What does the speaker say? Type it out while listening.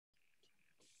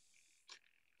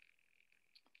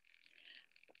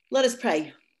Let us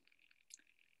pray.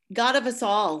 God of us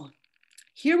all,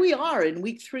 here we are in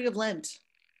week 3 of Lent.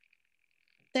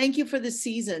 Thank you for this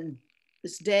season,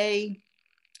 this day,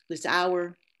 this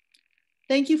hour.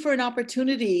 Thank you for an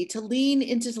opportunity to lean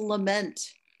into the lament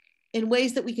in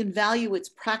ways that we can value its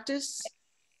practice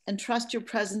and trust your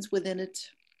presence within it.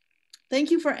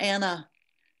 Thank you for Anna,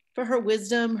 for her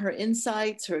wisdom, her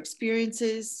insights, her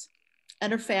experiences,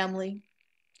 and her family.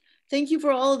 Thank you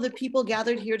for all of the people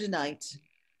gathered here tonight.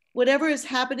 Whatever is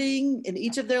happening in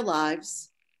each of their lives,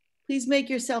 please make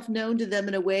yourself known to them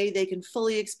in a way they can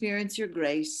fully experience your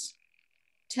grace.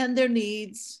 Tend their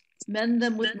needs, mend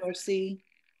them with mercy,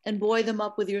 and buoy them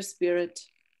up with your spirit.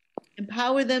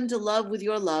 Empower them to love with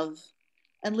your love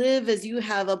and live as you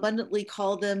have abundantly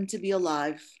called them to be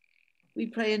alive. We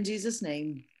pray in Jesus'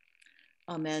 name.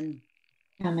 Amen.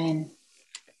 Amen.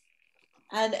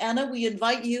 And Anna, we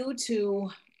invite you to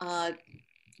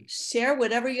share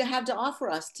whatever you have to offer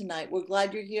us tonight. We're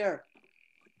glad you're here.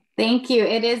 Thank you.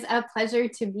 It is a pleasure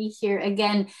to be here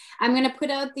again. I'm going to put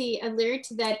out the alert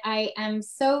that I am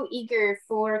so eager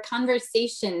for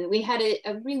conversation. We had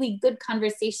a really good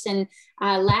conversation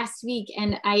last week,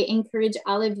 and I encourage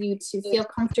all of you to feel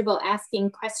comfortable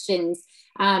asking questions.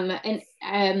 I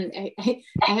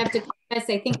have to confess,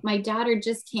 I think my daughter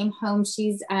just came home.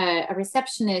 She's a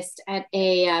receptionist at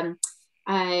a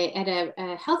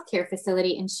healthcare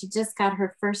facility, and she just got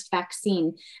her first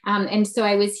vaccine. And so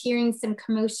I was hearing some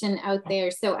commotion out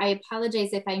there. So I apologize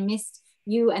if I missed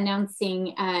you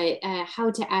announcing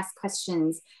how to ask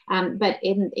questions. But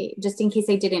just in case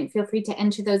I didn't, feel free to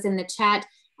enter those in the chat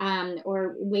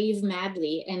or wave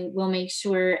madly, and we'll make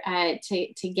sure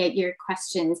to get your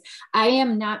questions. I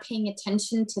am not paying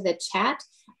attention to the chat.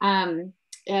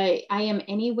 I am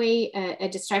anyway a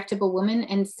distractible woman,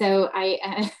 and so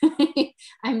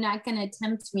I'm not going to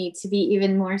tempt me to be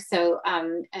even more so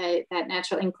that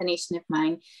natural inclination of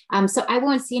mine. So I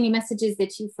won't see any messages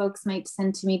that you folks might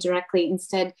send to me directly.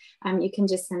 Instead, you can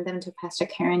just send them to Pastor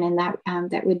Karen, and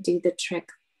that would do the trick.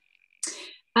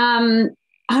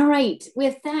 All right,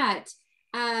 with that,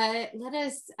 let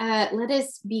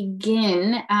us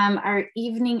begin our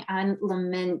evening on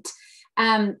lament.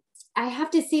 I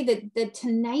have to say that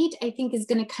tonight, I think, is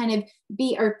going to kind of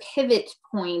be our pivot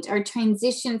point, our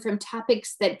transition from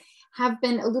topics that have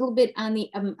been a little bit on the,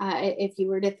 if you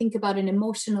were to think about an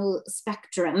emotional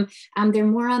spectrum, they're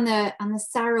more on the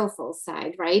sorrowful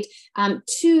side, right?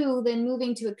 To then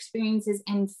moving to experiences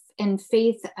and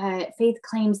faith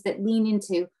claims that lean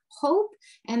into hope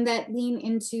and that lean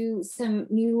into some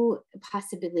new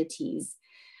possibilities.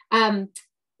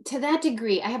 To that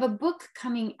degree, I have a book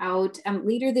coming out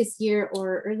later this year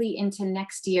or early into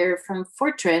next year from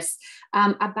Fortress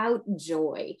about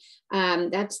joy.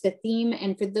 That's the theme.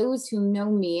 And for those who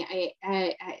know me,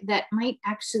 that might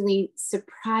actually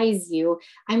surprise you.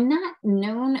 I'm not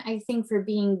known, I think, for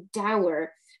being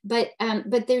dour, but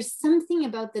there's something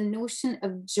about the notion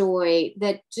of joy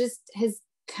that just has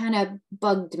kind of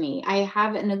bugged me. I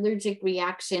have an allergic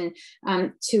reaction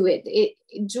to it.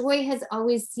 Joy has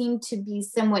always seemed to be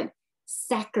somewhat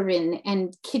saccharine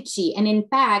and kitschy. And in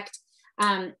fact,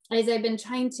 as I've been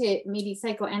trying to maybe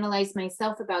psychoanalyze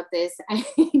myself about this, I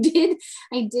did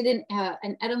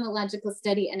an etymological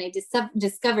study, and I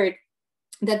discovered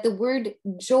that the word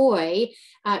joy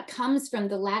comes from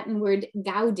the Latin word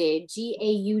gaude,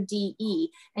 G-A-U-D-E.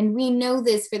 And we know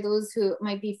this, for those who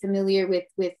might be familiar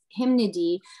with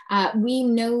hymnody, we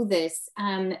know this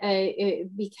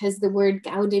because the word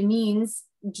gaude means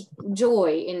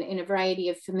joy in a variety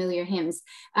of familiar hymns.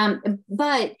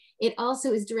 But it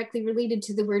also is directly related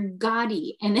to the word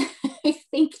gaudy. And I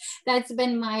think that's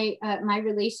been my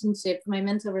relationship, my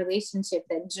mental relationship,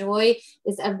 that joy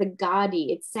is of the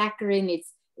gaudy. It's saccharine,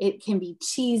 it can be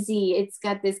cheesy. It's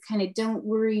got this kind of don't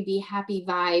worry, be happy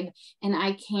vibe. And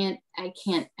I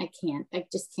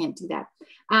just can't do that.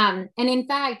 And in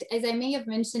fact, as I may have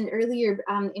mentioned earlier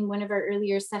in one of our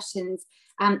earlier sessions,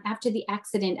 after the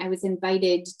accident, I was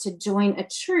invited to join a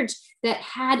church that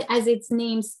had as its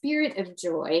name Spirit of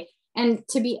Joy. And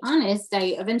to be honest,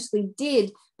 I eventually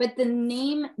did, but the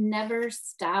name never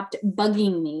stopped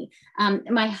bugging me.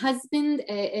 My husband,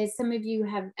 as some of you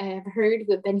have heard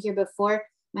who have been here before,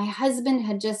 my husband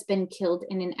had just been killed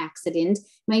in an accident.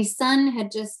 My son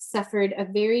had just suffered a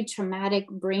very traumatic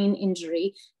brain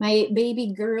injury. My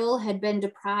baby girl had been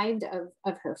deprived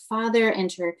of her father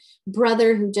and her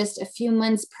brother, who just a few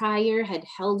months prior had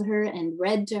held her and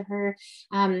read to her.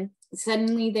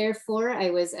 Suddenly, therefore,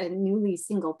 I was a newly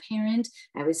single parent.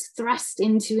 I was thrust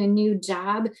into a new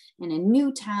job and a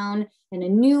new town and a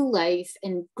new life,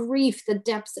 and grief, the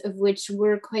depths of which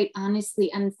were quite honestly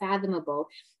unfathomable.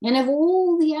 And of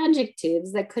all the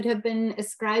adjectives that could have been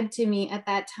ascribed to me at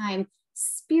that time,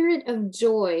 spirit of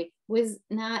joy was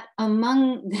not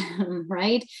among them,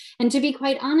 right? And to be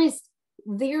quite honest,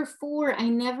 therefore, I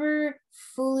never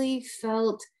fully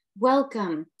felt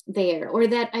welcome there, or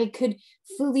that I could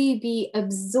fully be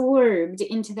absorbed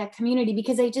into that community,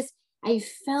 because I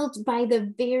felt by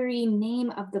the very name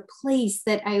of the place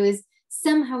that I was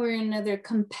somehow or another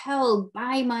compelled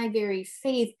by my very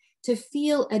faith to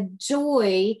feel a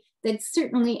joy that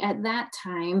certainly at that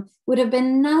time would have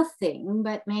been nothing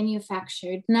but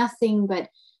manufactured, nothing but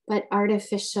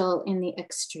artificial in the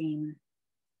extreme.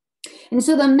 And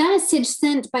so the message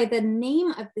sent by the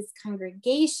name of this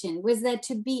congregation was that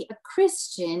to be a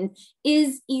Christian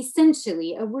is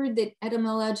essentially a word that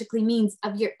etymologically means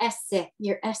of your esse,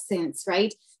 your essence,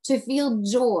 right? To feel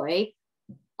joy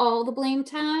all the blame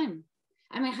time.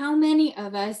 I mean, how many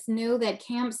of us know that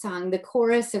camp song, the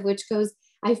chorus of which goes,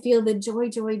 I feel the joy,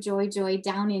 joy, joy, joy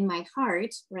down in my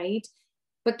heart, right?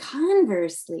 But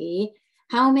conversely,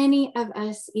 how many of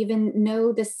us even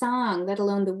know the song, let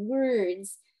alone the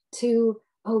words, to,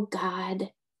 oh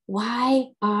God,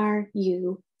 why are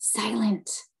you silent?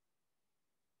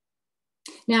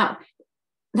 Now,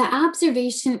 the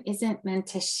observation isn't meant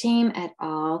to shame at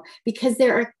all, because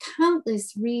there are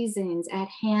countless reasons at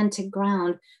hand to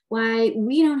ground why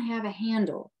we don't have a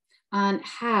handle on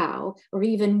how or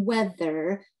even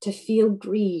whether to feel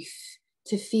grief,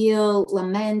 to feel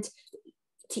lament,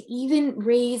 to even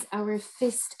raise our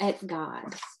fist at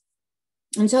God.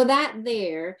 And so that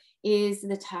there is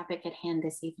the topic at hand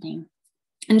this evening.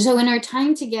 And so in our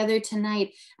time together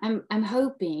tonight, I'm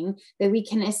hoping that we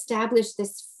can establish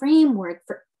this framework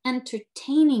for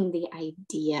entertaining the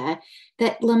idea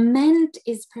that lament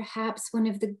is perhaps one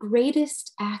of the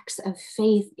greatest acts of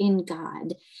faith in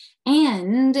God.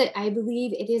 And I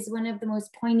believe it is one of the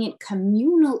most poignant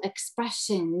communal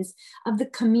expressions of the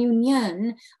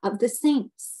communion of the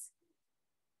saints.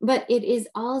 But it is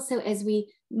also, as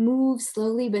we move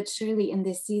slowly but surely in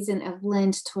this season of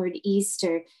Lent toward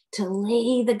Easter, to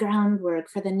lay the groundwork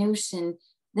for the notion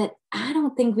that I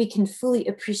don't think we can fully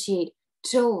appreciate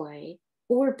joy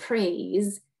or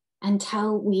praise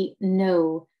until we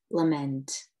know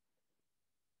lament.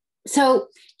 So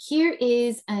here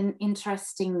is an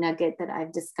interesting nugget that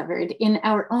I've discovered in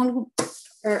our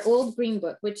old green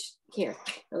book, which here,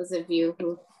 those of you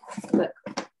who look,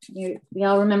 we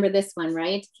all remember this one,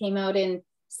 right? Came out in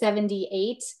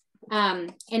 78.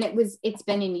 And it's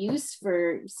been in use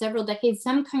for several decades.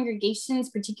 Some congregations,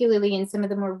 particularly in some of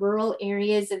the more rural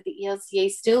areas of the ELCA,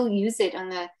 still use it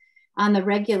on the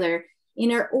regular.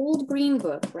 In our old green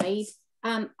book, right,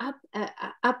 or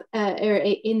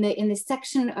in the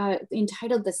section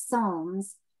entitled the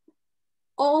Psalms,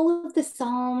 all of the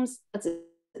Psalms,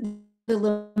 the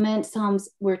lament Psalms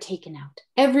were taken out.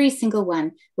 Every single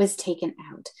one was taken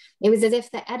out. It was as if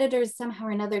the editors somehow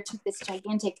or another took this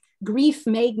gigantic grief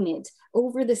magnet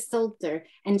over the Psalter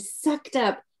and sucked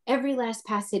up every last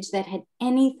passage that had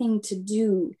anything to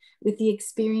do with the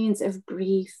experience of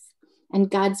grief and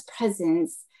God's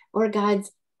presence or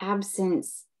God's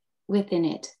absence within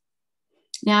it.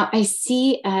 Now I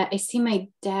see my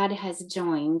dad has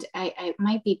joined. I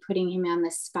might be putting him on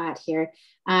the spot here.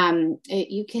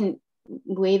 You can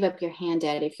wave up your hand,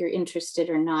 Dad, if you're interested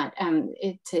or not,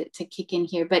 to kick in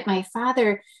here. But my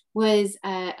father was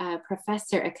a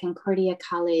professor at Concordia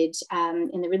College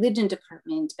in the religion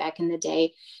department back in the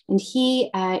day, and he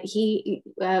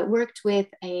worked with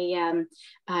a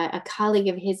colleague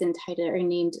of his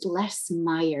named Les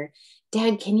Meyer.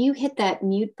 Dad, can you hit that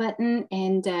mute button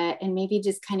and maybe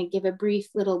just kind of give a brief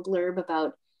little blurb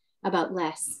about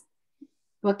Les?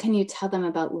 What can you tell them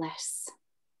about Les?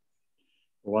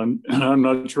 Well, I'm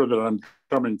not sure that I'm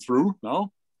coming through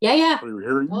now. Yeah. Are you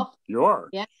hearing me? You are?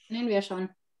 Yeah, wir schon.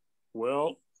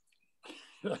 Well,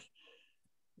 do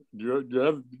you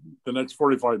have the next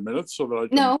 45 minutes so that I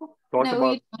can talk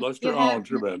about Lester? Oh,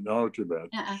 too bad. No, too bad.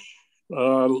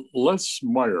 Les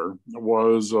Meyer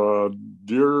was a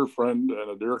dear friend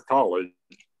and a dear colleague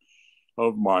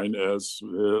of mine, as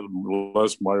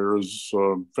Les Meyer's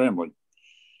family.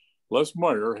 Les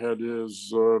Meyer had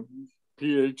his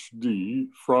PhD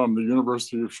from the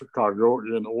University of Chicago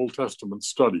in Old Testament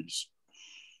studies.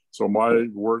 So my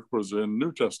work was in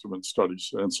New Testament studies.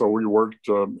 And so we worked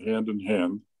hand in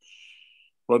hand.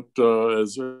 But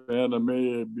as Anna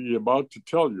may be about to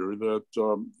tell you, that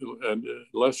and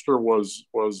Lester was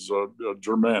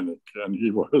Germanic, and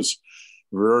he was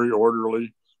very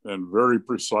orderly. and very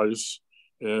precise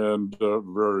and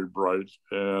very bright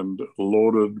and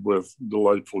loaded with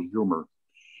delightful humor.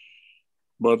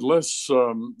 But Les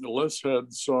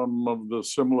had some of the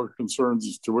similar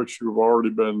concerns to which you've already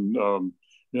been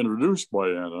introduced by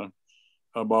Anna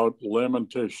about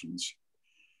Lamentations.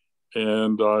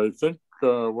 And I think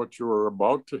what you're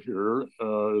about to hear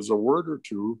is a word or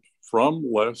two from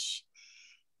Les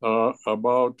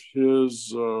about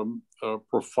his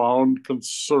profound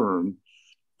concern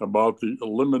about the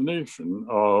elimination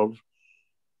of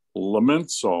lament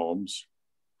psalms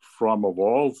from, of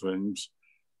all things,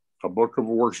 a book of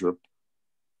worship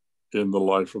in the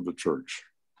life of the church.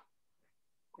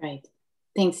 Right.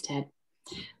 Thanks, Ted.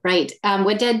 Right.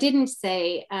 What Dad didn't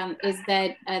say is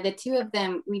that the two of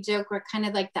them, we joke, were kind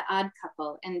of like the odd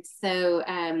couple. And so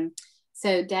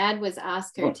so Dad was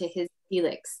Oscar to his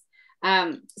Felix.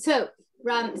 So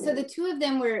the two of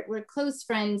them were close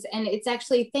friends, and it's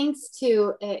actually thanks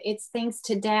to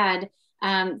Dad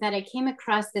that I came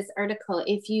across this article.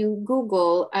 If you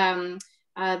Google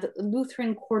the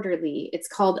Lutheran Quarterly, it's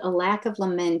called "A Lack of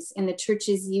Laments in the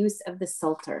Church's Use of the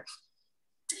Psalter."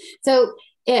 So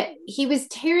he was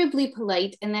terribly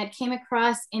polite, and that came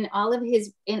across in all of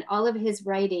his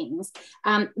writings.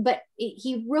 But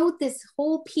he wrote this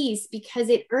whole piece because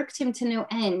it irked him to no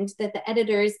end that the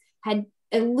editors had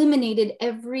eliminated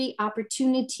every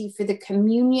opportunity for the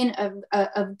communion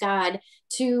of God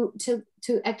to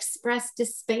express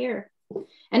despair.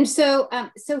 And so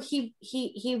he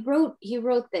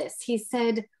wrote this. He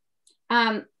said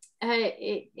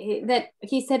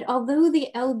although the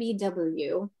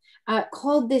LBW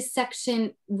called this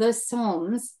section the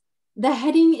Psalms, the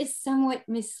heading is somewhat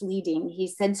misleading, he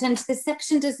said, since the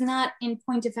section does not, in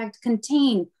point of fact,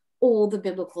 contain all the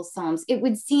biblical Psalms. It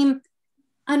would seem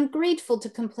ungrateful to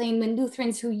complain when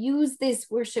Lutherans who use this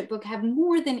worship book have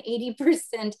more than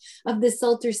 80% of the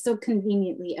Psalter so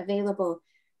conveniently available.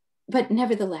 But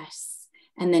nevertheless,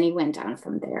 and then he went on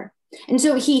from there. And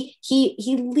so he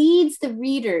leads the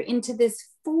reader into this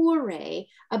foray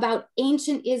about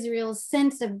ancient Israel's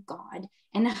sense of God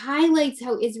and highlights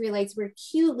how Israelites were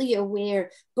acutely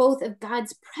aware both of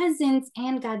God's presence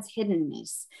and God's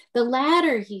hiddenness. The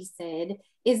latter, he said,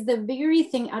 is the very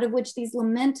thing out of which these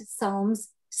lament psalms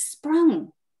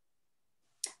sprung.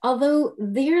 Although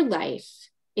their life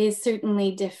is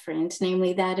certainly different,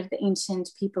 namely that of the ancient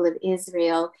people of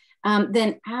Israel,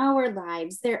 than our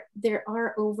lives, there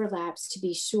are overlaps, to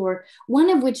be sure. One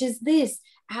of which is this: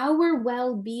 our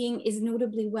well-being is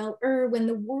notably well-er when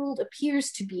the world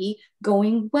appears to be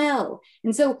going well.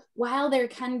 And so while there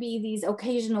can be these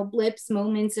occasional blips,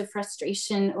 moments of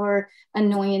frustration or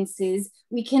annoyances,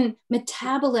 we can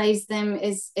metabolize them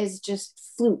as just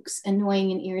flukes,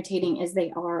 annoying and irritating as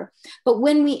they are. But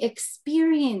when we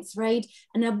experience, right,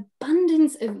 an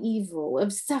abundance of evil,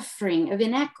 of suffering, of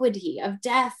inequity, of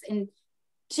death, and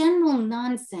general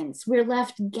nonsense, we're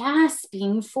left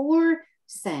gasping for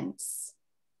sense,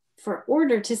 for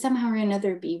order to somehow or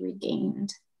another be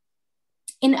regained.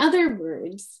 In other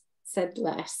words, said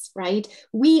Les, right,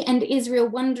 we and Israel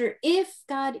wonder if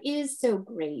God is so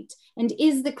great and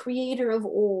is the creator of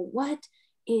all, what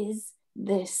is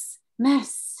this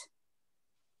mess?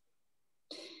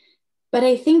 But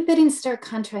I think that in stark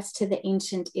contrast to the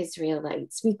ancient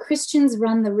Israelites, we Christians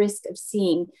run the risk of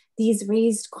seeing these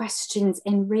raised questions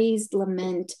and raised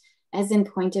lament as, in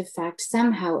point of fact,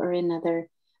 somehow or another,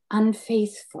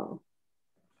 unfaithful.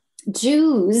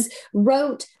 Jews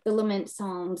wrote the lament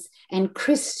psalms and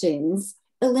Christians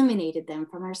eliminated them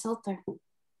from our Psalter.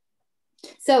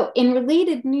 So in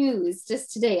related news,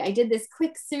 just today, I did this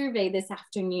quick survey this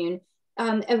afternoon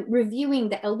reviewing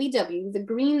the LBW, the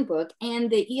Green Book,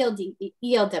 and the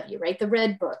ELW, right? The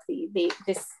Red Book,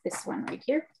 this one right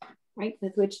here, right?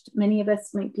 With which many of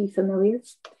us might be familiar.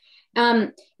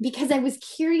 Because I was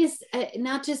curious,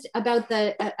 not just about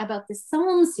the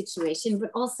Psalm situation, but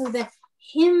also the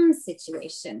hymn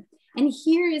situation. And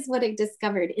here is what I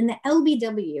discovered. In the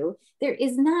LBW, there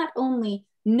is not only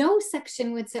no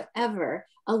section whatsoever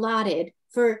allotted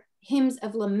for hymns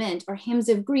of lament or hymns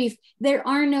of grief, there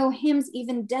are no hymns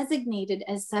even designated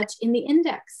as such in the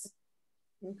index.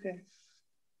 Okay.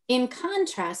 In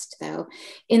contrast, though,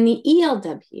 in the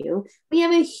ELW, we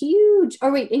have a huge,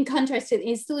 in contrast to,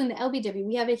 it's still in the LBW,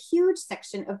 we have a huge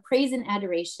section of praise and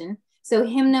adoration. So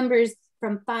hymn numbers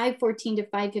from 514 to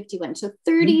 551. So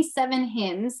 37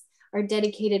 hymns are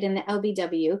dedicated in the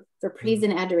LBW for praise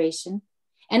and adoration.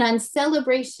 And on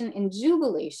celebration and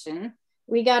jubilation,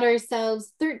 we got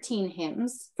ourselves 13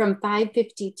 hymns from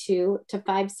 552 to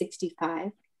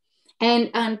 565. And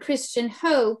on Christian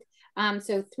Hope,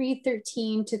 so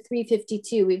 313 to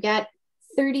 352, we've got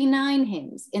 39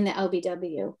 hymns in the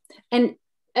LBW. And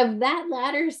of that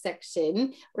latter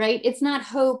section, right, it's not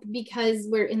hope because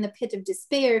we're in the pit of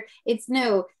despair. It's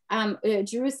no,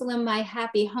 Jerusalem, my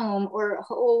happy home, or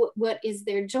oh, what is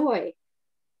their joy?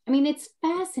 I mean, it's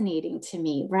fascinating to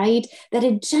me, right, that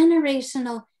a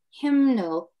generational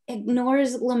hymnal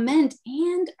ignores lament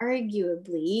and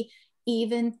arguably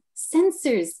even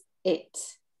censors it.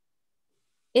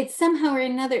 It somehow or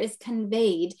another is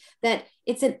conveyed that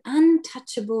it's an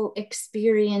untouchable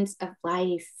experience of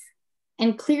life.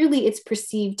 And clearly it's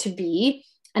perceived to be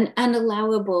an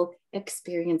unallowable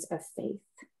experience of faith.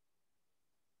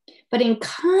 But in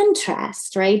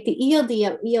contrast, right, the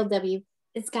ELW,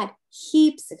 it's got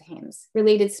heaps of hymns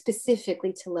related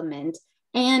specifically to lament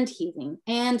and healing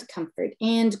and comfort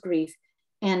and grief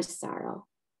and sorrow.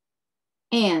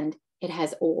 And it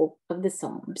has all of the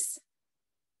Psalms.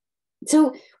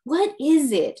 So what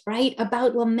is it, right,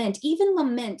 about lament, even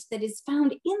lament that is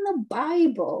found in the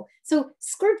Bible, so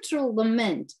scriptural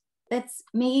lament, that's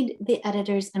made the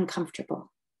editors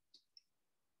uncomfortable?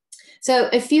 So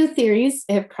a few theories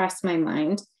have crossed my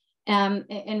mind, and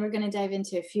we're going to dive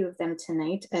into a few of them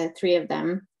tonight, 3 of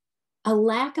them. A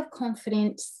lack of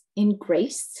confidence in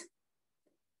grace,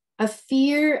 a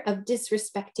fear of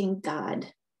disrespecting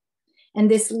God, and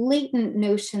this latent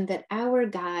notion that our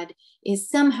God is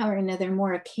somehow or another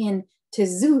more akin to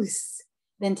Zeus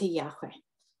than to Yahweh.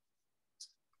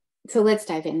 So let's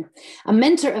dive in. A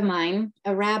mentor of mine,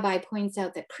 a rabbi, points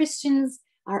out that Christians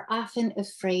are often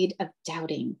afraid of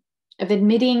doubting, of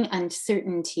admitting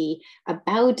uncertainty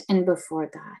about and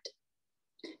before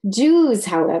God. Jews,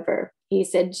 however, he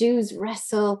said, Jews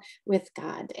wrestle with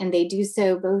God, and they do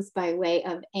so both by way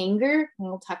of anger.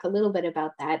 We'll talk a little bit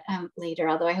about that later,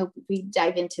 although I hope we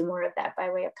dive into more of that by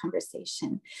way of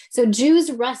conversation. So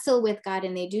Jews wrestle with God,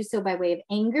 and they do so by way of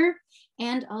anger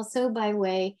and also by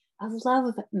way of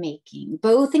love making.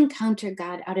 Both encounter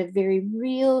God out of very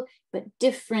real but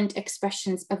different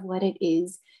expressions of what it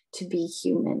is to be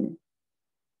human.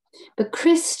 But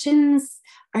Christians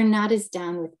are not as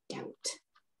down with doubt.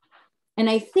 And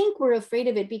I think we're afraid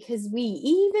of it because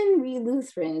we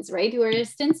Lutherans, right, who are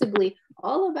ostensibly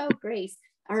all about grace,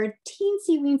 are a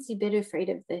teensy-weensy bit afraid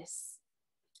of this.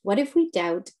 What if we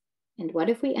doubt? And what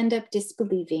if we end up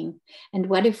disbelieving? And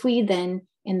what if we then,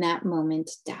 in that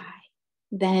moment, die?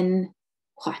 Then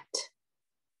what?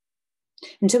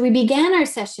 And so we began our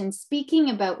session speaking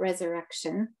about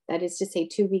resurrection, that is to say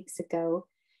 2 weeks ago.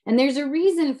 And there's a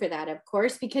reason for that, of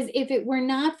course, because if it were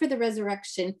not for the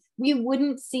resurrection, we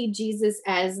wouldn't see Jesus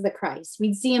as the Christ.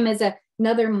 We'd see him as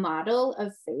another model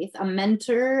of faith, a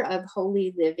mentor of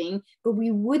holy living, but we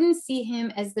wouldn't see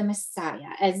him as the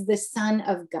Messiah, as the Son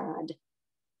of God.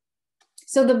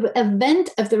 So the event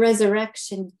of the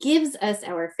resurrection gives us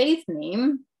our faith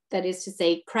name, that is to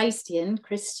say, Christian,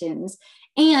 Christians,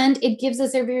 and it gives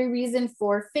us our very reason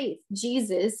for faith.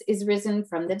 Jesus is risen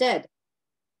from the dead.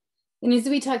 And as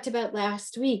we talked about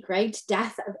last week, right,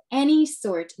 death of any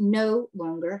sort no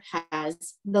longer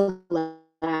has the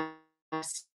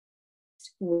last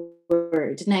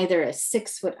word, neither a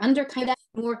 6-foot-under kind of death,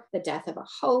 nor the death of a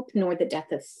hope, nor the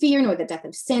death of fear, nor the death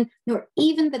of sin, nor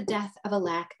even the death of a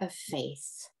lack of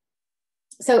faith.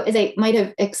 So as I might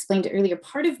have explained earlier,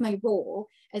 part of my role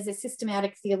as a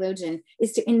systematic theologian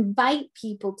is to invite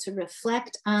people to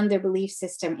reflect on their belief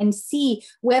system and see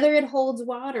whether it holds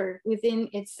water within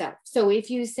itself. So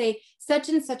if you say such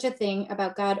and such a thing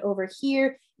about God over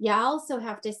here, you also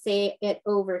have to say it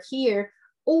over here,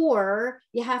 or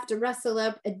you have to wrestle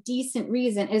up a decent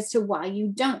reason as to why you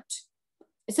don't.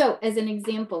 So as an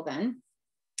example then,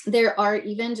 there are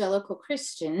evangelical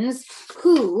Christians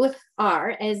who are,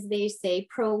 as they say,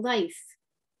 pro-life.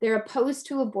 They're opposed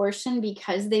to abortion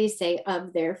because they say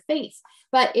of their faith.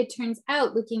 But it turns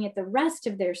out, looking at the rest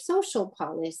of their social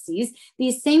policies,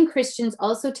 these same Christians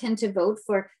also tend to vote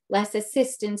for less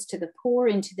assistance to the poor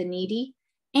and to the needy.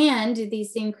 And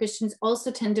these same Christians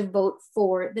also tend to vote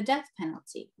for the death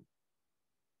penalty.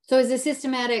 So as a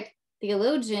systematic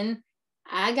theologian,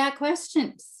 I got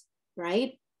questions,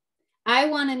 right? I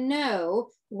want to know,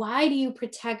 why do you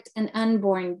protect an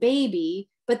unborn baby,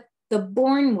 but the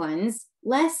born ones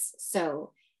less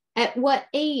so? At what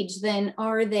age then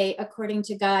are they, according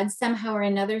to God, somehow or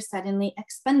another suddenly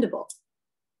expendable?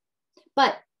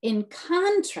 But in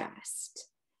contrast,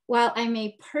 while I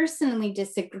may personally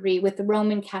disagree with the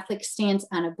Roman Catholic stance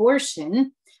on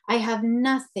abortion, I have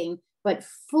nothing but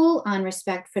full-on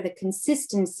respect for the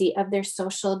consistency of their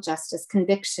social justice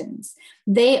convictions.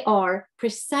 They are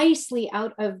precisely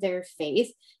out of their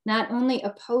faith, not only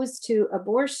opposed to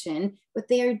abortion, but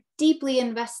they are deeply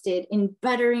invested in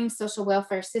bettering social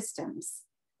welfare systems.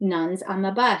 nuns on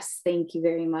the bus, thank you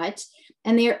very much.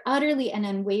 And they are utterly and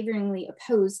unwaveringly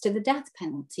opposed to the death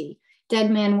penalty. Dead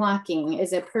Man Walking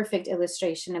is a perfect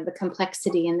illustration of the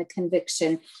complexity and the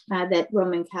conviction that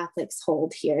Roman Catholics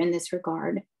hold here in this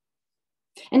regard.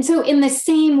 And so in the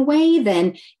same way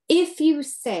then, if you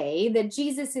say that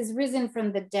Jesus is risen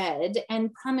from the dead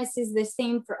and promises the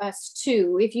same for us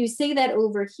too, if you say that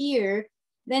over here,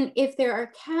 then if there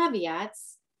are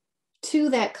caveats to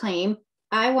that claim,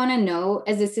 I want to know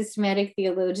as a systematic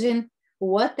theologian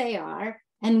what they are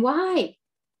and why.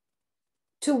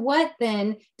 To what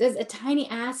then does a tiny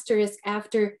asterisk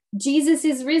after Jesus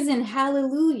is risen,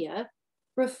 hallelujah,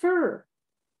 refer?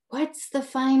 What's the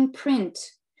fine print?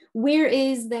 Where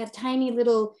is that tiny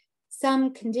little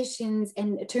some conditions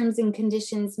and terms and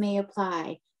conditions may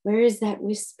apply? Where is that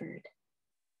whispered?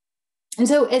 And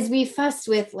so as we fussed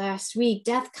with last week,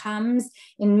 death comes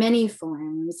in many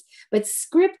forms, but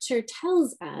scripture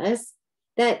tells us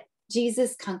that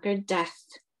Jesus conquered death.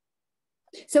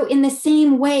 So in the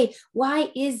same way,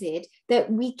 why is it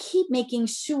that we keep making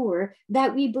sure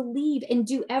that we believe and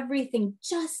do everything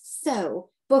just so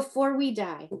before we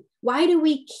die? Why do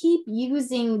we keep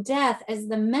using death as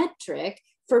the metric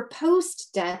for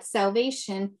post-death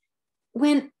salvation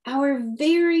when our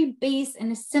very base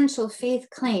and essential faith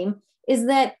claim is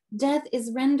that death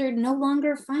is rendered no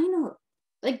longer final?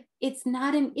 Like, it's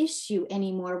not an issue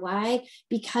anymore. Why?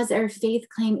 Because our faith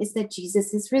claim is that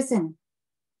Jesus is risen.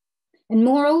 And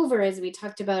moreover, as we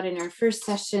talked about in our first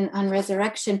session on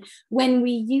resurrection, when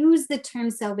we use the term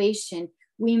salvation,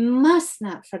 we must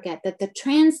not forget that the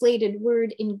translated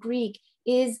word in Greek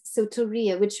is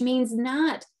soteria, which means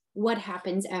not what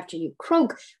happens after you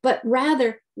croak, but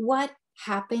rather what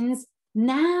happens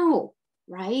now,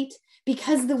 right?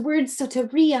 Because the word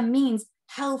soteria means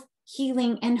health,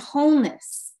 healing, and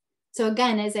wholeness. So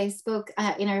again, as I spoke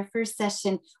in our first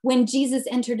session, when Jesus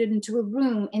entered into a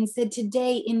room and said,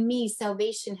 "Today in me,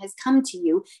 salvation has come to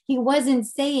you," he wasn't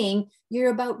saying you're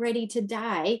about ready to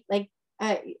die, like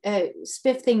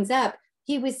spiff things up.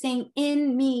 He was saying,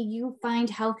 in me, you find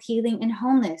health, healing, and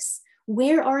wholeness.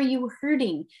 Where are you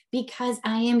hurting? Because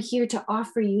I am here to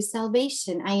offer you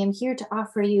salvation. I am here to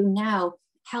offer you now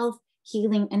health,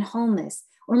 healing, and wholeness.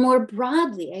 Or more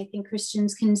broadly, I think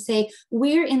Christians can say,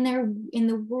 where in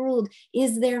the world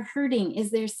is there hurting?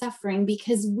 Is there suffering?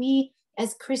 Because we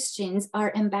as Christians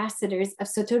are ambassadors of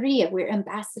soteria. We're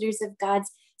ambassadors of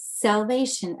God's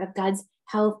salvation, of God's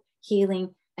health,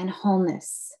 healing, and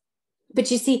wholeness. But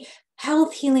you see,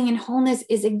 health, healing, and wholeness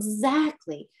is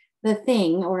exactly the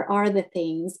thing, or are the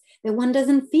things, that one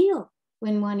doesn't feel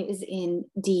when one is in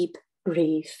deep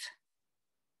grief.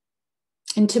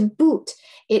 And to boot,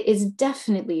 it is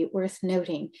definitely worth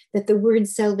noting that the word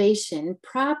salvation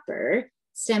proper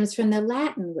stems from the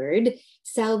Latin word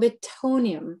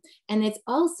salvationem, and it's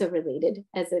also related,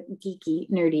 as a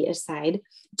geeky, nerdy aside,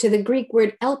 to the Greek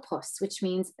word elpos, which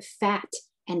means fat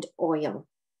and oil,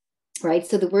 right?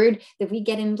 So the word that we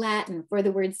get in Latin for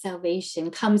the word salvation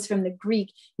comes from the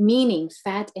Greek meaning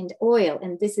fat and oil,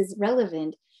 and this is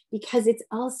relevant because it's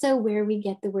also where we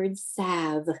get the word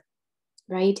salve,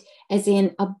 right? As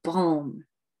in a balm.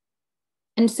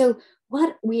 And so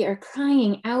what we are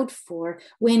crying out for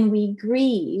when we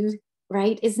grieve,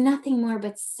 right, is nothing more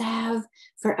but salve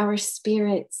for our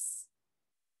spirits.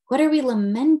 What are we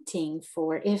lamenting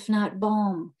for, if not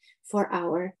balm for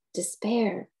our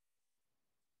despair?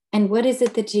 And what is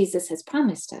it that Jesus has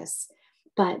promised us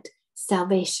but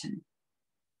salvation?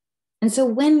 And so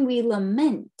when we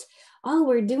lament, all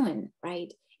we're doing,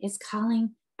 right, is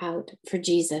calling out for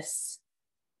Jesus.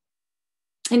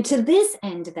 And to this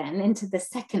end then, and to the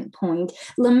second point,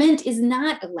 lament is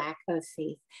not a lack of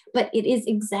faith, but it is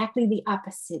exactly the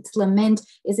opposite. Lament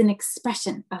is an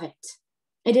expression of it.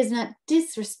 It is not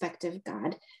disrespect of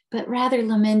God, but rather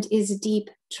lament is deep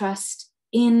trust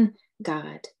in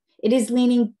God. It is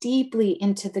leaning deeply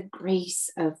into the grace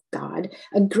of God,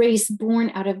 a grace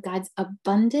born out of God's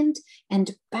abundant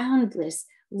and boundless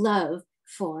love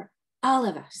for all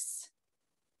of us.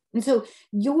 And so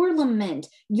your lament,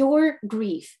 your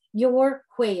grief, your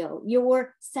wail,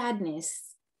 your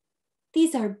sadness,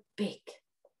 these are big,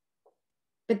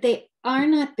 but they are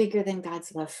not bigger than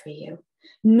God's love for you,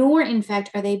 nor in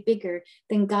fact are they bigger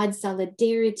than God's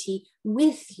solidarity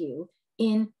with you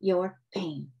in your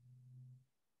pain.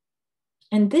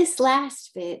 And this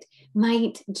last bit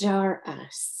might jar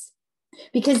us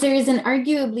because there is an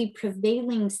arguably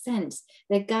prevailing sense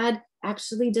that God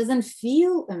actually doesn't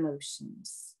feel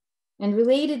emotions. And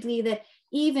relatedly, that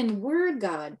even were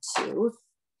God to,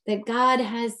 that God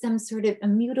has some sort of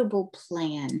immutable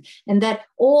plan and that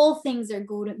all things are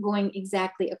going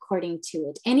exactly according to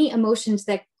it. Any emotions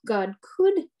that God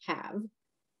could have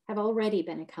already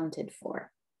been accounted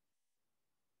for.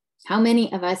 How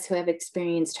many of us who have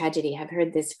experienced tragedy have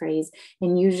heard this phrase,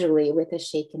 and usually with a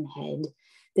shaken head?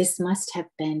 This must have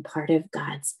been part of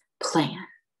God's plan.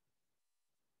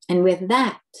 And with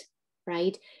that,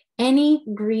 right, any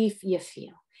grief you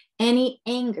feel, any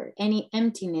anger, any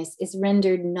emptiness is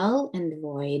rendered null and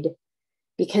void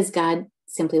because God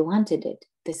simply wanted it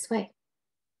this way.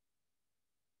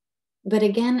 But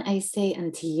again, I say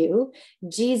unto you,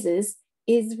 Jesus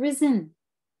is risen.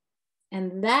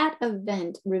 And that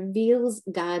event reveals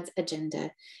God's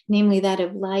agenda, namely that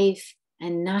of life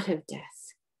and not of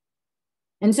death.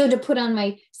 And so to put on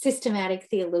my systematic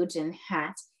theologian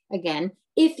hat again,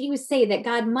 if you say that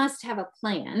God must have a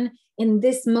plan in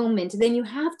this moment, then you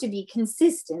have to be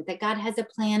consistent that God has a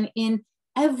plan in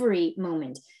every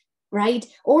moment, right?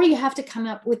 Or you have to come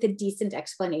up with a decent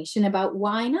explanation about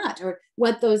why not, or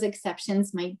what those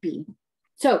exceptions might be.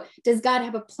 So does God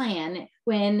have a plan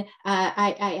when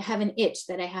I have an itch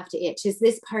that I have to itch? Is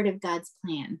this part of God's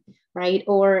plan, right?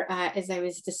 Or as I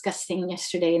was discussing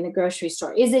yesterday in the grocery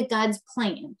store, is it God's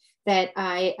plan that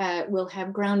I will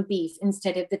have ground beef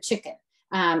instead of the chicken?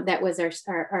 That was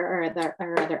our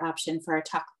other option for our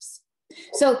tacos.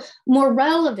 So more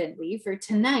relevantly for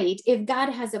tonight, if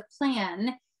God has a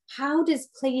plan, how does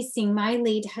placing my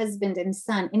late husband and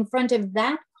son in front of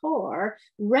that car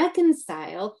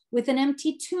reconcile with an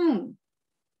empty tomb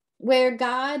where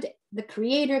God, the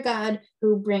creator God,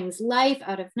 who brings life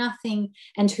out of nothing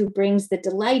and who brings the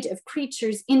delight of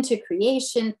creatures into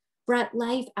creation, brought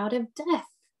life out of death?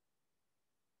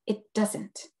 It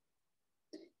doesn't.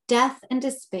 Death and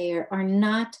despair are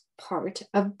not part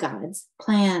of God's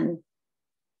plan.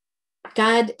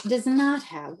 God does not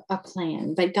have a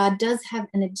plan, but God does have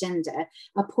an agenda,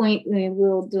 a point we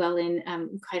will dwell in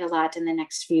quite a lot in the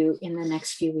next few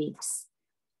weeks.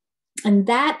 And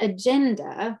that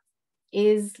agenda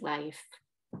is life.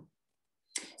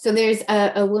 So there's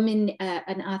a woman,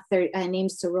 an author named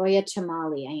Soraya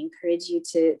Chemaly. I encourage you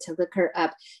to look her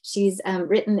up. She's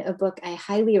written a book I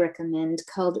highly recommend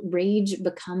called Rage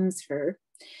Becomes Her.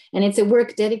 And it's a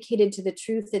work dedicated to the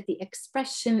truth that the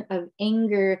expression of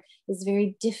anger is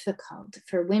very difficult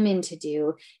for women to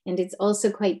do. And it's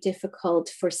also quite difficult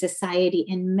for society,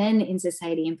 and men in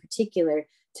society in particular,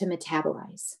 to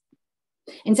metabolize.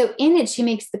 And so in it, she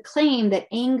makes the claim that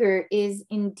anger is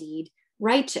indeed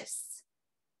righteous.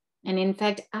 And in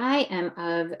fact, I am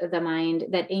of the mind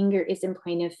that anger is, in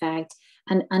point of fact,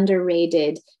 an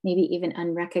underrated, maybe even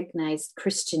unrecognized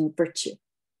Christian virtue.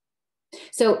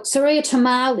 So Soraya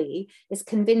Chemaly is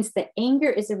convinced that anger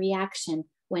is a reaction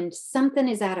when something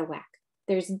is out of whack.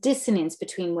 There's dissonance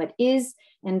between what is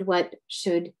and what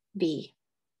should be.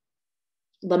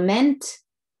 Lament,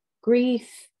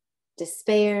 grief,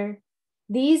 despair,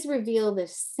 these reveal the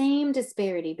same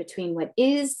disparity between what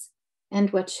is and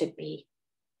what should be.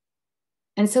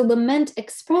 And so lament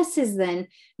expresses then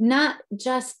not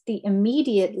just the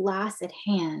immediate loss at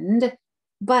hand,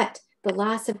 but the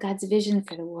loss of God's vision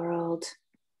for the world,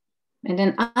 and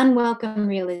an unwelcome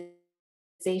realization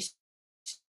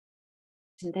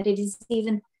that it is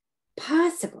even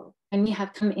possible, and we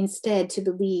have come instead to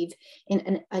believe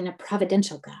in a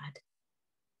providential God.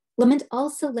 Lament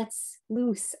also lets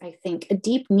loose, I think, a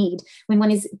deep need when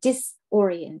one is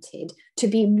disoriented to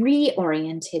be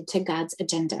reoriented to God's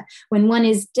agenda, when one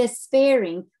is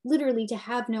despairing, literally to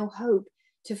have no hope,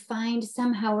 to find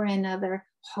somehow or another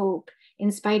hope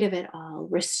in spite of it all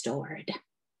restored.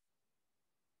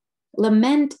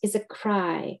 Lament is a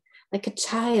cry, like a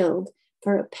child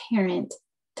for a parent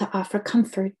to offer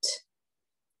comfort.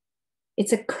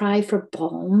 It's a cry for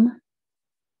balm.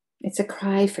 It's a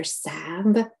cry for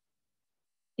salve.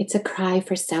 It's a cry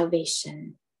for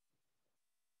salvation.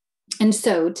 And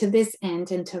so to this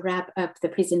end, and to wrap up the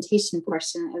presentation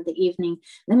portion of the evening,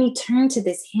 let me turn to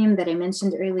this hymn that I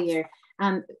mentioned earlier.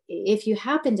 If you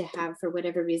happen to have, for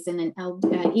whatever reason, an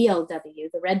ELW,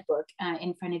 the Red Book,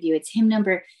 in front of you, it's hymn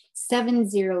number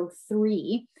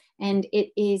 703, and it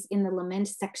is in the lament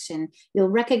section. You'll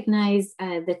recognize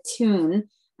the tune.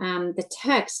 The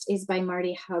text is by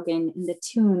Marty Haugen, and the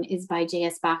tune is by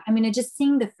J.S. Bach. I'm going to just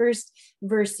sing the first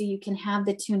verse so you can have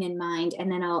the tune in mind,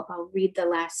 and then I'll read the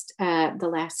last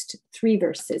 3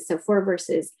 verses, so 4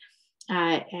 verses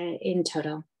in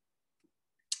total.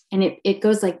 And it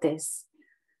goes like this.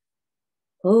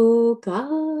 Oh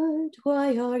God,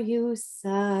 why are you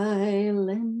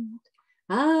silent?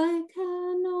 I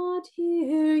cannot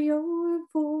hear your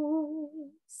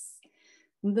voice.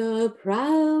 The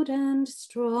proud and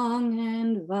strong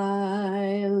and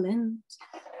violent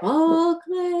all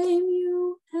claim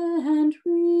you and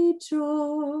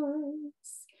rejoice.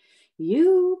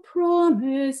 You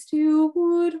promised you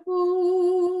would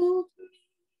hold me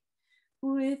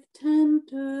with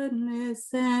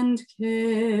tenderness and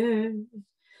care.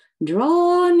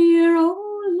 Draw near, O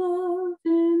love,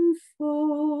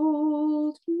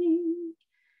 enfold me,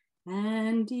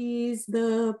 and ease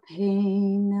the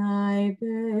pain I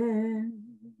bear.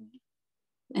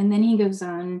 And then he goes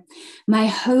on, my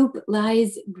hope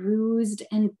lies bruised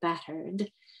and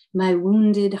battered. My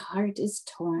wounded heart is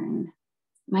torn.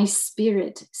 My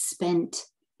spirit spent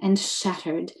and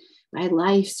shattered by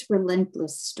life's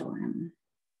relentless storm.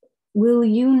 Will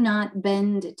you not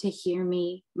bend to hear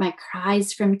me, my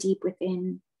cries from deep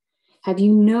within? Have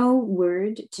you no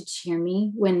word to cheer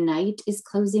me when night is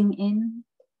closing in?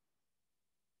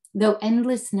 Though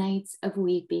endless nights of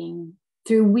weeping,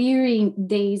 through weary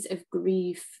days of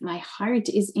grief, my heart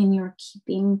is in your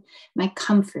keeping, my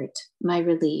comfort, my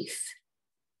relief.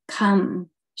 Come,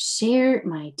 share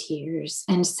my tears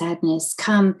and sadness.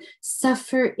 Come,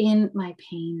 suffer in my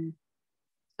pain.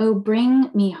 Oh,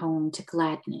 bring me home to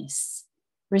gladness.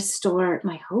 Restore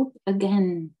my hope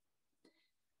again.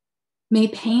 May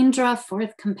pain draw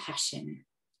forth compassion.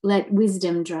 Let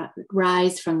wisdom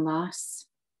rise from loss.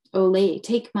 O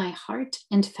take my heart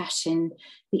and fashion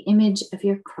the image of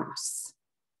your cross.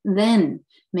 Then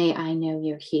may I know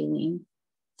your healing,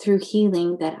 through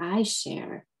healing that I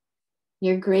share,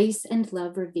 your grace and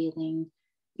love revealing,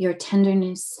 your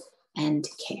tenderness and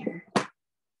care.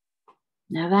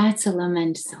 Now that's a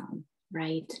lament psalm,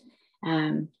 right?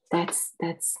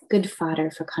 That's good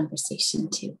fodder for conversation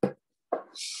too.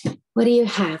 What do you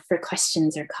have for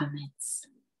questions or comments?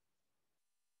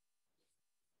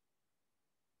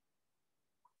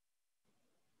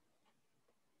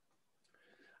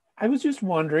 I was just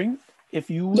wondering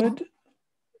if you would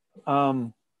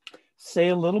say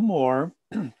a little more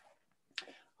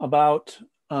about,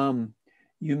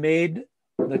 you made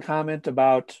the comment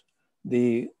about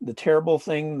the terrible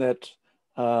thing that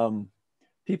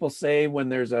people say when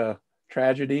there's a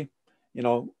tragedy, you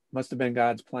know, must have been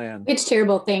God's plan. Which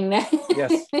terrible thing that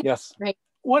yes. Right.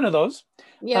 One of those.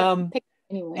 Yeah.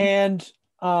 Anyway. And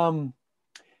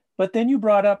but then you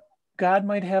brought up God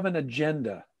might have an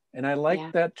agenda, and I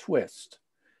like that twist.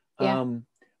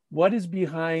 What is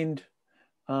behind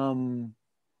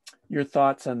your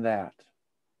thoughts on that?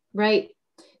 Right.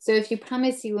 So if you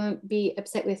promise you won't be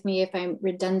upset with me if I'm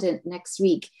redundant next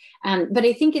week, but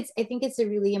I think it's a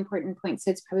really important point. So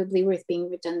it's probably worth being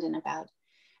redundant about.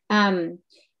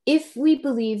 If we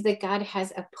believe that God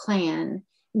has a plan,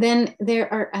 then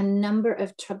there are a number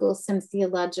of troublesome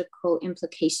theological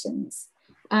implications.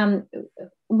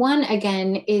 One,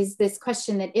 again, is this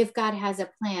question that if God has a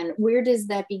plan, where does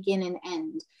that begin and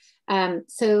end?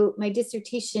 So my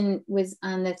dissertation was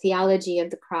on the theology of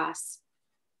the cross.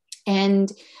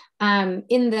 And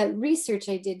in the research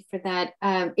I did for that,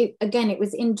 it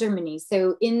was in Germany.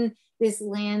 So in this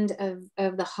land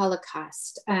of the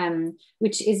Holocaust,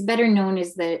 which is better known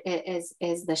as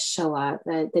the Shoah,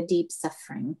 the deep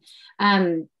suffering.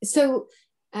 I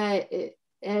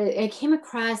came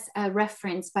across a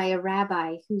reference by a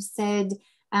rabbi who said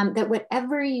that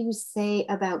whatever you say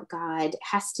about God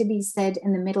has to be said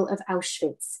in the middle of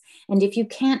Auschwitz. And if you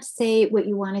can't say what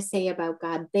you want to say about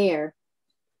God there,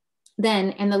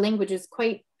 then, and the language is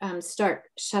quite stark,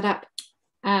 shut up.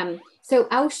 So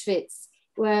Auschwitz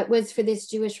was for this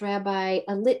Jewish rabbi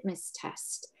a litmus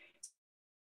test.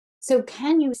 So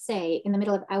can you say in the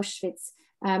middle of Auschwitz,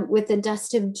 with the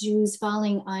dust of Jews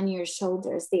falling on your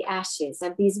shoulders, the ashes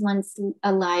of these once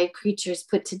alive creatures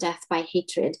put to death by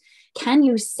hatred, can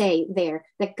you say there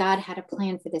that God had a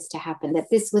plan for this to happen, that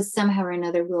this was somehow or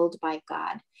another willed by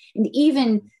God? And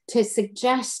even to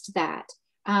suggest that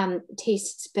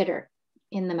tastes bitter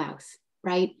in the mouth,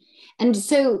 right? And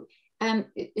so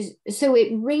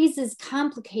it raises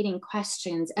complicating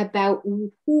questions about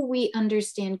who we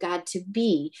understand God to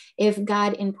be if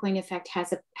God, in point of fact,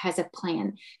 has a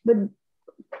plan. But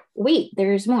wait,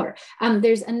 there's more.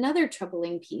 There's another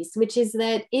troubling piece, which is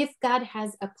that if God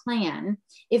has a plan,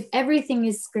 if everything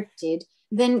is scripted,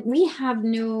 then we have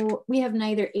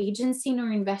neither agency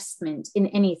nor investment in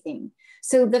anything.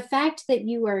 So the fact that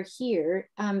you are here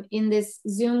in this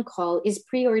Zoom call is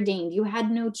preordained. You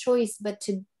had no choice but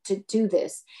to do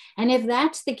this. And if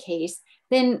that's the case,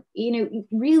 then,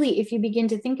 really, if you begin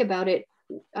to think about it,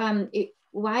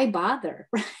 why bother,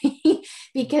 right?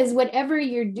 Because whatever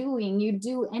you're doing, you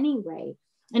do anyway.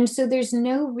 And so there's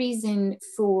no reason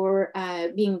for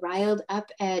being riled up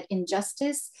at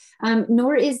injustice,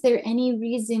 nor is there any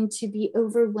reason to be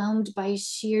overwhelmed by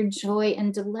sheer joy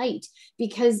and delight,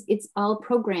 because it's all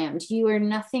programmed. You are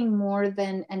nothing more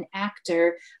than an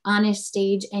actor on a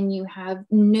stage, and you have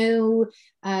no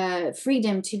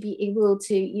freedom to be able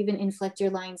to even inflect your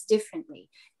lines differently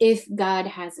if God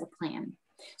has a plan.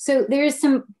 So there's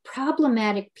some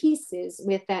problematic pieces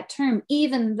with that term,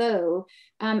 even though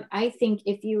I think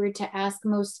if you were to ask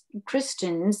most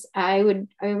Christians, I would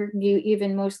argue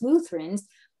even most Lutherans,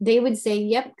 they would say,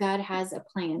 yep, God has a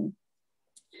plan.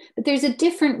 But there's a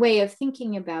different way of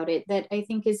thinking about it that I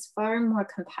think is far more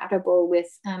compatible with,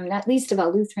 not least of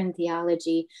all, Lutheran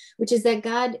theology, which is that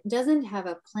God doesn't have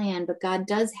a plan, but God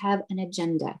does have an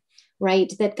agenda,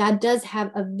 right? That God does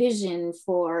have a vision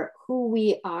for who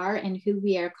we are and who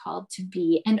we are called to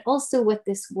be, and also what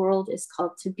this world is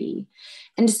called to be.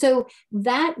 And so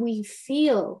that we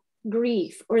feel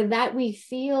grief, or that we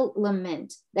feel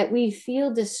lament, that we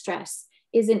feel distress,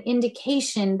 is an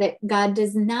indication that God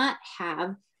does not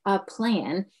have a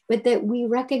plan, but that we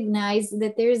recognize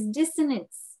that there's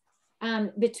dissonance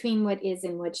between what is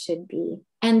and what should be.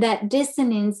 And that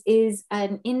dissonance is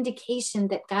an indication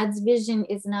that God's vision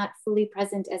is not fully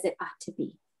present as it ought to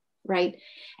be, right?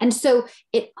 And so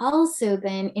it also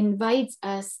then invites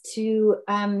us to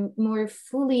more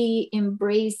fully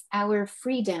embrace our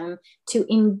freedom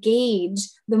to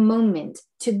engage the moment,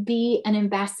 to be an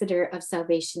ambassador of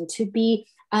salvation, to be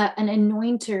an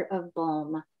anointer of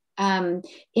balm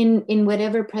in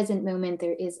whatever present moment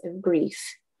there is of grief.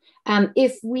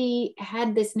 If we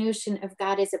had this notion of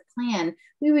God as a plan,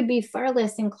 we would be far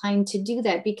less inclined to do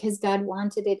that because God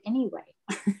wanted it anyway.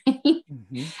 Right?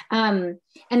 Mm-hmm.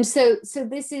 And so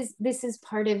this is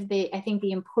part of the, I think,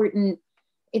 the important.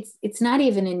 It's not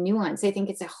even a nuance. I think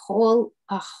it's a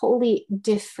wholly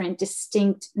different,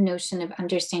 distinct notion of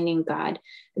understanding God.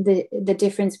 The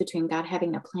difference between God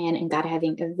having a plan and God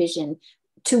having a vision,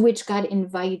 to which God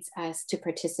invites us to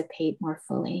participate more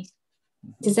fully.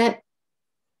 Mm-hmm. Does that?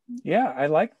 Yeah,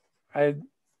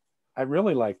 I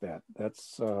really like that.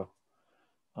 That's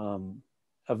an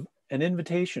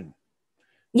invitation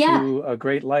to a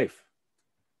great life.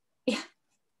 Yeah.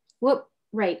 Well,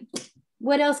 right.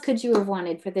 What else could you have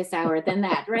wanted for this hour than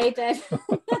that, right?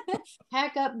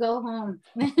 Pack up, go home.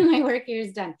 My work here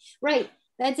is done. Right.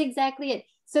 That's exactly it.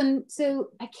 So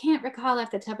I can't recall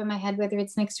off the top of my head whether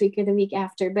it's next week or the week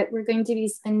after, but we're going to be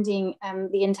spending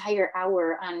the entire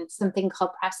hour on something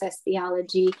called process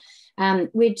theology,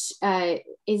 which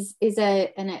is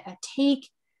a take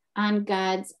on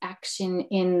God's action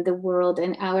in the world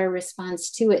and our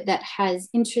response to it that has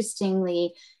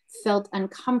interestingly felt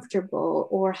uncomfortable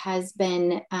or has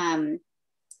been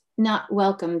not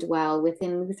welcomed well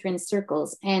within Lutheran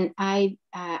circles. And I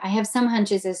have some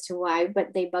hunches as to why,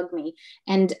 but they bug me.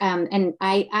 And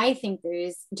I think there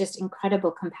is just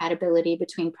incredible compatibility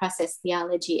between process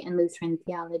theology and Lutheran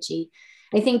theology.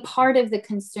 I think part of the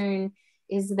concern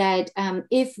is that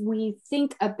if we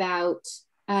think about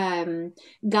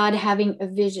God having a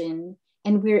vision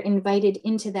and we're invited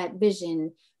into that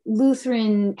vision,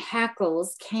 Lutheran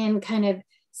hackles can kind of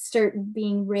start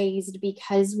being raised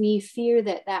because we fear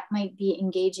that that might be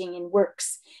engaging in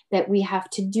works, that we have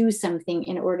to do something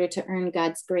in order to earn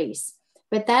God's grace.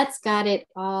 But that's got it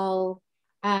all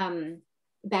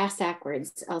bass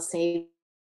backwards, I'll say.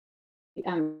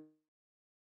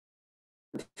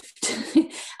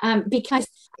 Because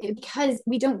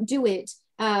we don't do it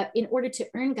in order to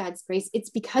earn God's grace. It's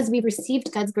because we've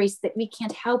received God's grace that we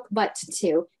can't help but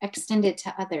to extend it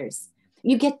to others.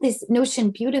 You get this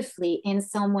notion beautifully in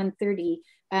Psalm 130,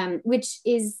 which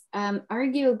is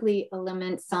arguably a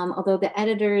lament psalm, although the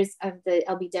editors of the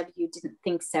LBW didn't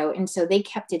think so, and so they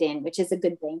kept it in, which is a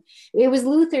good thing. It was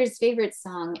Luther's favorite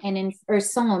song or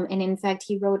psalm, and in fact,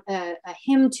 he wrote a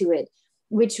hymn to it,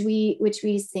 which we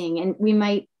sing, and we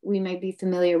might be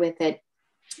familiar with it.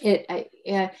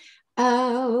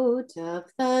 Out of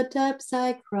the depths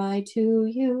I cry to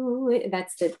you.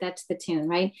 That's the tune,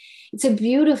 right? It's a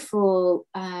beautiful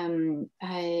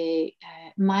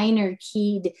minor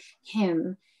keyed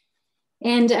hymn.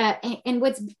 And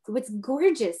what's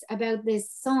gorgeous about this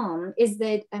psalm is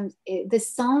that the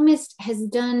psalmist has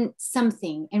done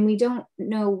something, and we don't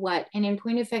know what. And in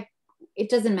point of fact, it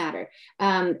doesn't matter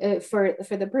for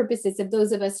the purposes of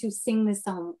those of us who sing the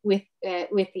psalm with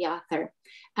the author.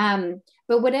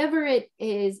 But whatever it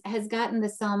is has gotten the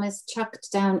psalmist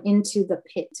chucked down into the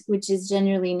pit, which is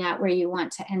generally not where you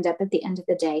want to end up at the end of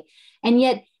the day. And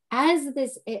yet, as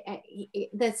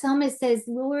the psalmist says,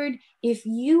 Lord, if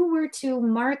you were to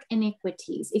mark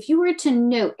iniquities, if you were to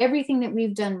note everything that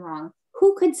we've done wrong,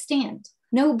 who could stand?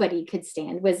 nobody could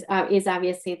stand is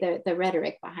obviously the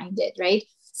rhetoric behind it, right?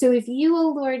 So if you, O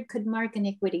Lord, could mark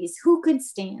iniquities, who could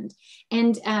stand?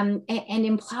 And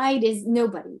implied is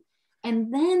nobody.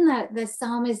 And then the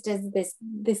psalmist does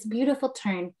this beautiful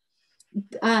turn.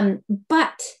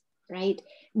 But, right,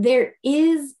 there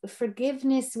is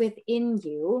forgiveness within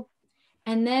you.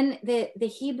 And then the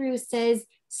Hebrew says,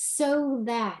 so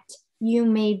that you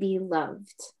may be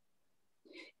loved.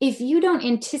 If you don't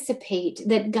anticipate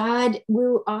that God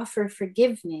will offer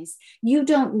forgiveness, you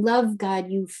don't love God,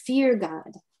 you fear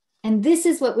God. And this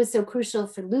is what was so crucial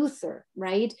for Luther,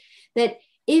 right? That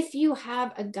if you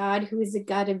have a God who is a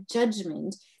God of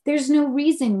judgment, there's no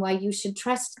reason why you should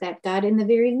trust that God in the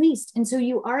very least. And so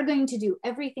you are going to do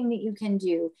everything that you can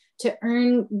do to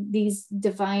earn these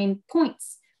divine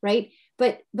points, right?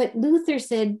 But Luther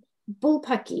said,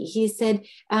 bullpucky. He said,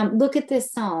 look at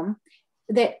this psalm,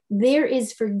 that there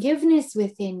is forgiveness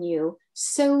within you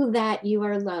so that you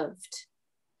are loved,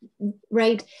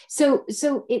 right? So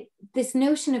this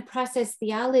notion of process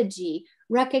theology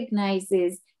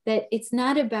recognizes that it's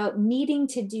not about needing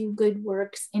to do good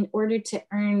works in order to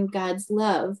earn God's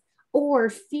love, or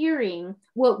fearing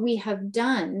what we have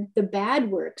done, the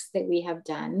bad works that we have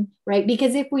done, right?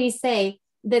 Because if we say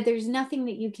that there's nothing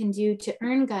that you can do to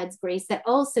earn God's grace, that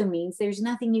also means there's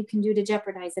nothing you can do to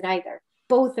jeopardize it either.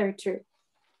 Both are true.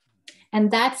 And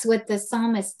that's what the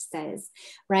psalmist says,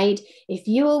 right? If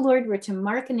you, O Lord, were to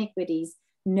mark iniquities,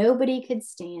 nobody could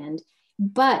stand,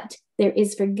 but there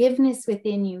is forgiveness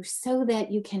within you so that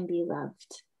you can be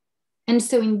loved. And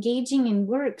so engaging in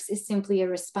works is simply a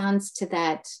response to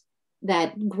that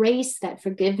grace, that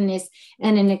forgiveness,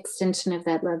 and an extension of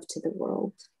that love to the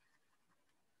world.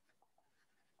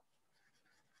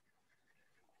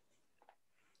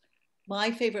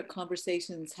 My favorite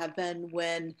conversations have been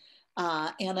when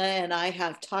Anna and I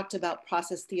have talked about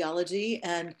process theology,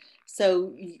 and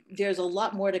so there's a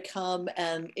lot more to come,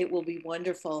 and it will be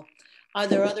wonderful. Are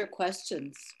there other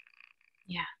questions?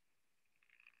 Yeah.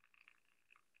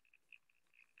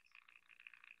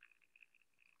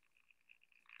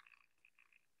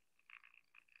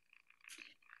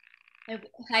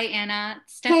 Hi, Anna.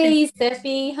 Stephanie. Hey,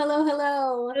 Steffi. Hello.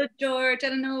 Hello, George. I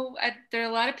don't know. There are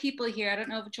a lot of people here. I don't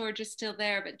know if George is still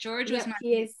there, but George was my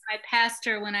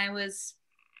pastor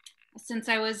since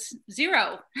I was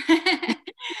 0.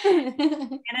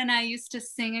 Anna and I used to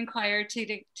sing in choir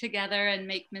together and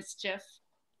make mischief.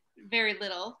 Very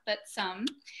little, but some.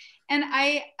 And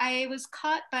I was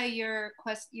caught by your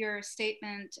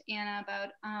statement, Anna, about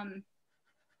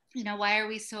why are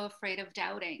we so afraid of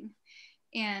doubting?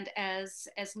 And as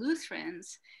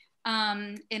Lutherans,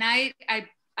 and I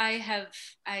in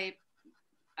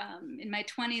my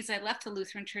 20s, I left the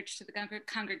Lutheran church to the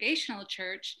Congregational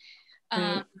church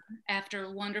after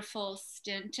a wonderful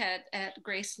stint at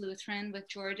Grace Lutheran with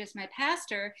George as my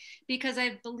pastor, because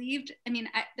I believed,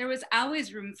 there was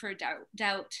always room for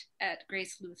doubt at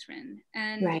Grace Lutheran.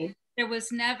 And there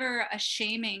was never a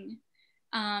shaming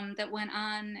that went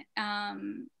on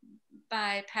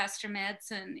by Pastor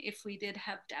Madsen if we did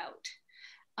have doubt.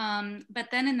 But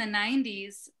then in the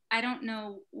 90s, I don't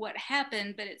know what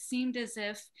happened, but it seemed as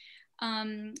if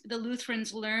the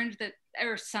Lutherans learned that,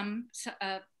 or some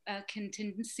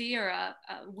contingency or a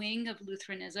wing of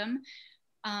Lutheranism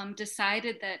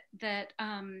decided that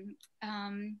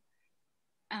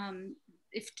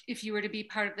if you were to be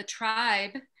part of the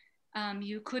tribe,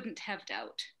 you couldn't have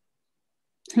doubt.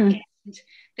 And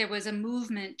there was a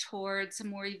movement towards a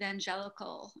more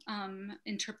evangelical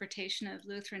interpretation of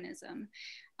Lutheranism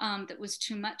that was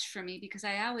too much for me, because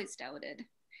I always doubted.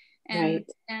 And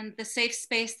the safe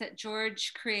space that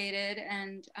George created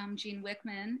and Gene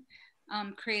Wickman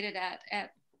created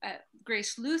at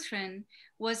Grace Lutheran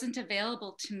wasn't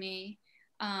available to me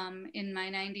in my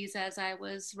 90s as I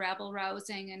was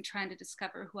rabble-rousing and trying to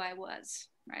discover who I was,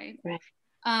 right?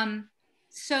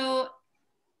 So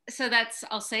that's,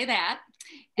 I'll say that.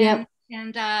 And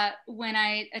when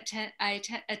I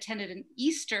attended an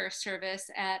Easter service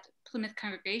at Plymouth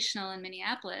Congregational in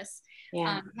Minneapolis,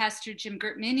 Pastor Jim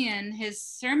Gertminian, his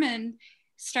sermon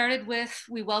started with,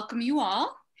 "We welcome you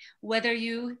all, whether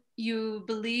you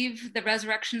believe the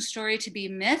resurrection story to be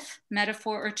myth,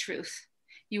 metaphor, or truth.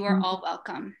 You are all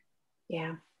welcome."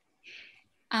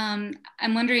 I'm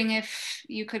wondering if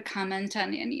you could comment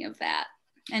on any of that.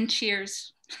 And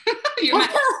cheers.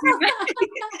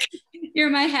 You're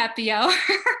my happy hour.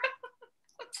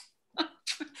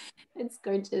 It's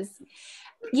gorgeous.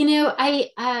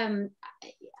 I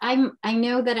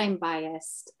know that I'm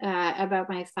biased about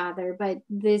my father, but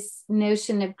this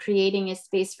notion of creating a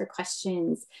space for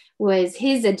questions was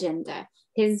his agenda,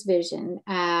 his vision,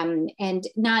 and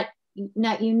not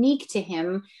unique to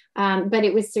him, but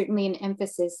it was certainly an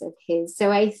emphasis of his.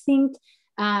 So I think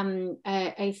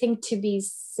to be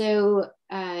so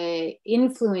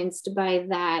influenced by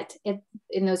that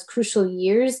in those crucial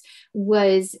years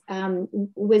was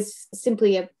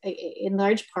simply in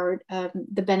large part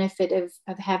the benefit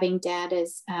of having Dad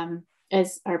as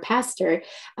our pastor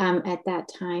at that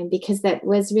time, because that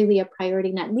was really a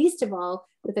priority, not least of all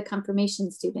with the confirmation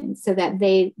students, so that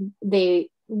they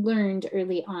learned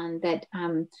early on that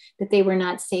they were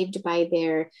not saved by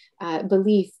their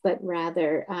belief, but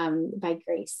rather by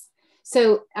grace.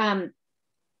 So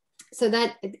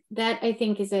that I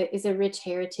think is a rich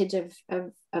heritage of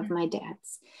my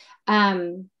dad's.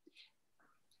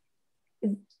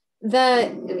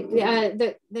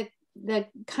 The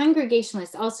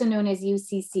Congregationalists, also known as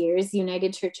UCCers,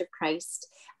 United Church of Christ,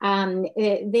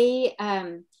 they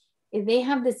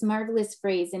have this marvelous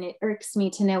phrase, and it irks me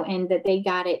to no end that they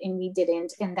got it and we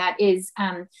didn't. And that is,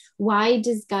 why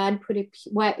does God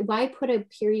why put a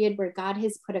period where God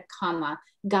has put a comma?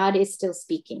 God is still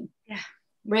speaking. Yeah.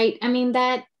 Right. I mean,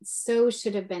 that so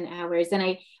should have been ours. And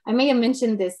I may have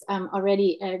mentioned this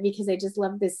already because I just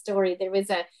love this story. There was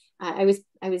I was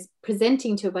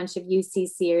presenting to a bunch of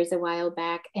UCCers a while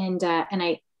back, and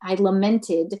I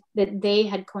lamented that they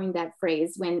had coined that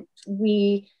phrase when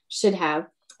we should have.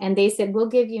 And they said, "We'll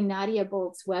give you Nadia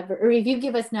Boltz Weber, or if you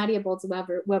give us Nadia Boltz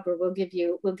Weber, we'll give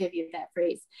you that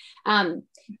phrase."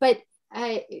 But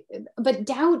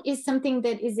doubt is something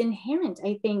that is inherent,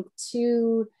 I think,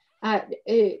 to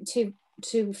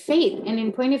faith. And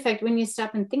in point of fact, when you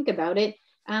stop and think about it,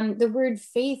 the word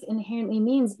faith inherently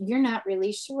means you're not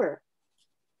really sure.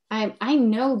 I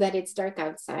know that it's dark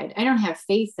outside. I don't have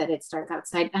faith that it's dark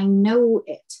outside. I know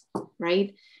it,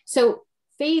 right? So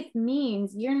faith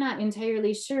means you're not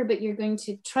entirely sure, but you're going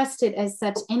to trust it as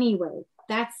such anyway.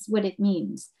 That's what it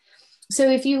means. So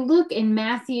if you look in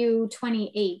Matthew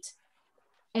 28,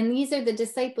 and these are the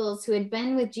disciples who had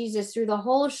been with Jesus through the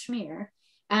whole schmear,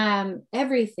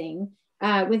 everything,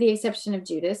 with the exception of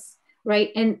Judas,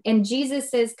 right? And Jesus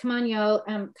says, "Come on, y'all,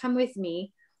 come with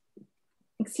me."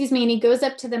 Excuse me. And he goes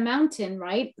up to the mountain,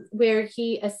 right, where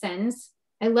he ascends.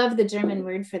 I love the German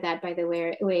word for that, by the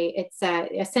way. It's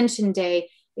Ascension Day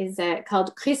is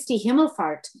called Christi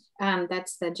Himmelfahrt.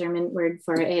 That's the German word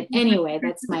for it. Anyway,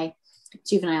 that's my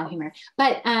juvenile humor.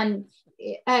 But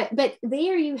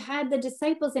there you had the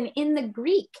disciples, and in the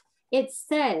Greek, it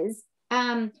says,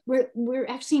 we're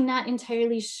actually not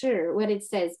entirely sure what it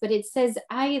says, but it says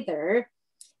either,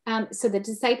 so the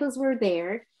disciples were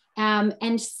there,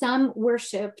 and some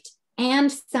worshiped and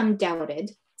some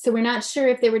doubted. So we're not sure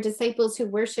if there were disciples who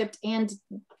worshiped and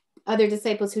other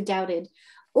disciples who doubted.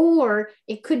 Or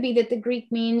it could be that the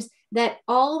Greek means that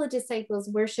all the disciples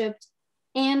worshiped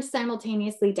and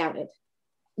simultaneously doubted.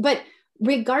 But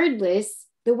regardless,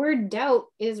 the word doubt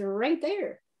is right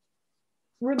there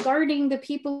regarding the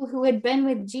people who had been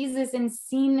with Jesus and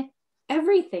seen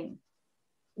everything.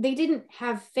 They didn't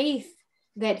have faith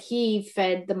that he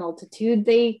fed the multitude.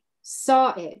 They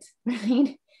saw it,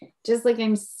 right? Just like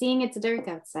I'm seeing it's dark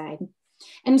outside.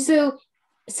 And so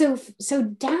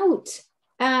doubt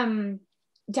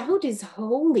is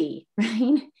holy,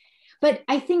 right? But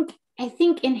I think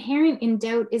inherent in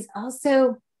doubt is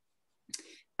also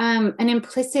an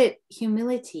implicit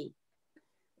humility,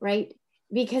 right?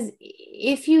 Because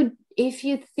if you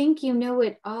think you know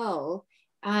it all,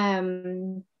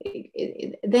 then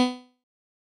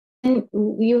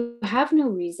you have no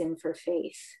reason for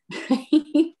faith,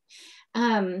 right?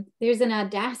 There's an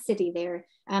audacity there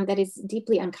that is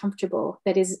deeply uncomfortable,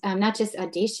 that is not just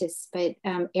audacious, but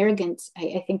arrogant,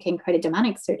 I think, in quite a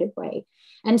demonic sort of way.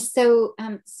 And so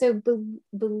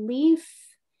belief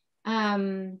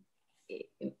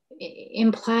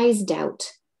implies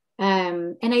doubt.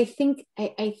 And I think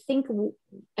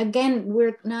again,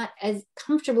 we're not as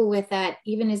comfortable with that,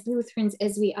 even as Lutherans,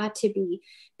 as we ought to be,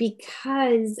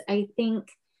 because I think,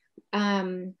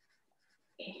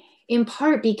 in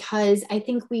part because I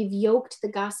think we've yoked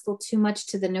the gospel too much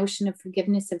to the notion of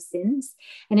forgiveness of sins.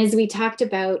 And as we talked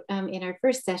about in our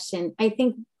first session, I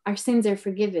think our sins are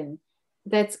forgiven.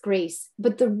 That's grace.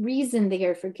 But the reason they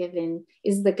are forgiven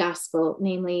is the gospel,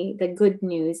 namely the good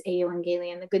news,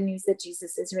 Evangelion, the good news that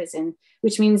Jesus is risen,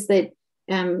 which means that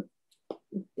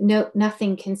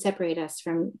nothing can separate us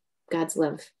from God's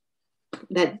love.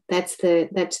 That's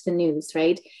the news,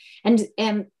 right? And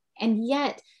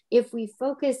yet, if we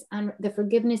focus on the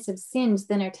forgiveness of sins,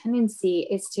 then our tendency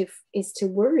is to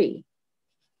worry,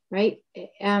 right?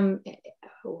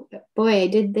 oh, boy, I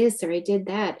did this or I did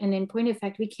that. And in point of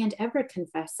fact, we can't ever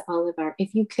confess all of our,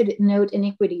 if you could note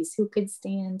iniquities, who could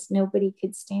stand? Nobody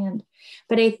could stand.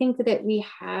 But I think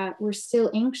that we're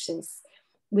still anxious.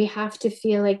 We have to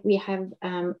feel like we have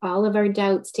all of our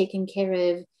doubts taken care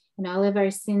of and all of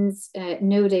our sins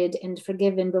noted and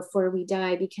forgiven before we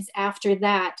die, because after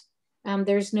that,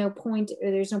 there's no point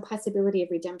or there's no possibility of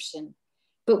redemption.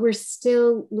 But we're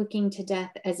still looking to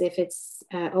death as if it's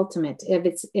ultimate,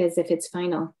 as if it's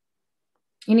final.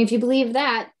 And if you believe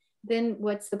that, then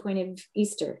what's the point of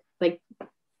Easter? Like,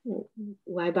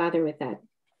 why bother with that?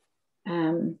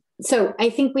 So I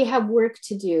think we have work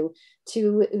to do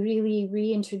to really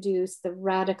reintroduce the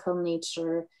radical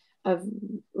nature of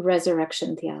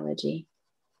resurrection theology.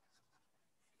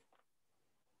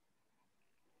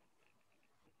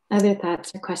 Other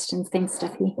thoughts or questions? Thanks,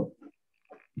 Steffi.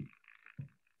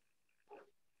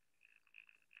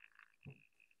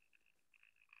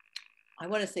 I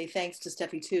want to say thanks to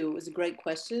Steffi too. It was a great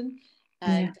question.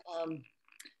 And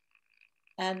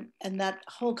and that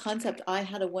whole concept, I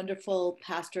had a wonderful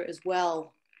pastor as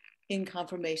well in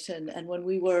confirmation. And when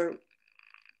we were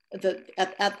at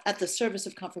the service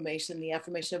of confirmation, the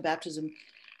affirmation of baptism,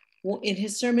 in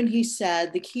his sermon, he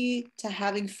said, the key to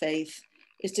having faith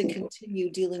is to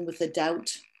continue dealing with the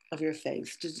doubt of your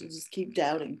faith. Just keep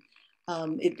doubting.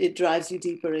 It drives you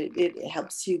deeper. It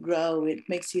helps you grow. It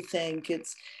makes you think.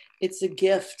 It's a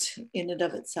gift in and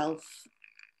of itself.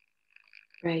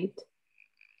 Right.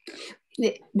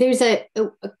 There's a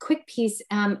quick piece.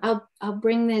 I'll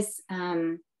bring this.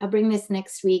 I'll bring this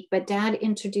next week. But Dad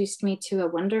introduced me to a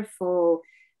wonderful.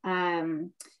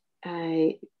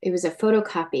 It was a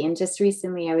photocopy, and just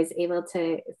recently I was able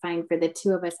to find for the two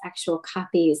of us actual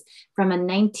copies from a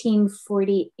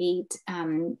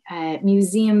 1948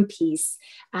 museum piece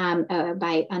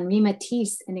by Henri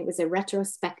Matisse, and it was a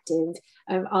retrospective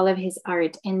of all of his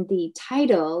art. And the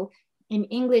title in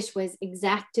English was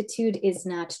 "Exactitude is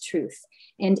Not Truth,"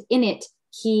 and in it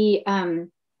he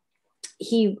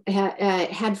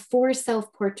had 4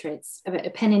 self-portraits, a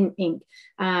pen and ink,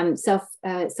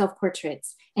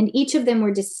 self-portraits, and each of them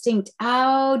were distinct.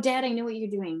 Oh, Dad, I know what you're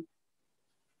doing.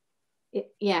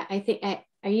 Yeah, I think,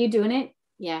 are you doing it?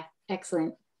 Yeah,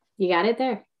 excellent. You got it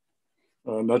there?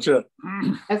 Not yet.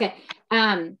 Okay.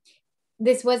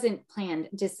 This wasn't planned,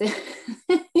 just so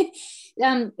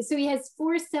he has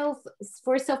 4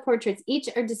 self-portraits. Each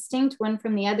are distinct one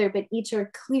from the other, but each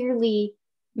are clearly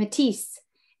Matisse.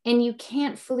 And you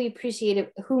can't fully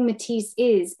appreciate who Matisse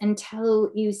is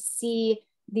until you see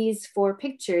these 4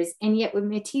 pictures. And yet what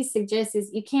Matisse suggests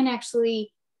is you can't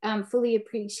actually fully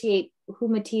appreciate who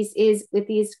Matisse is with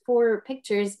these 4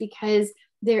 pictures, because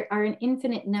there are an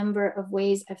infinite number of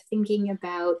ways of thinking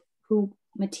about who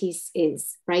Matisse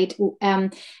is, right?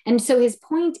 And so his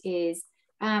point is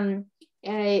that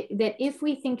if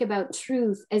we think about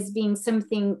truth as being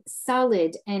something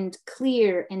solid and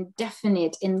clear and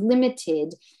definite and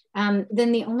limited,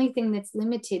 then the only thing that's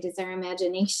limited is our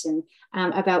imagination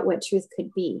about what truth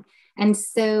could be. And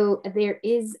so there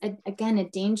is, again, a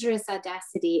dangerous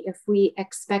audacity if we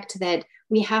expect that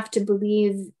we have to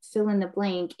believe fill in the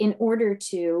blank in order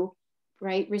to,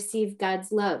 right, receive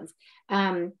God's love,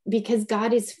 because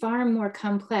God is far more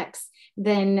complex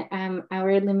than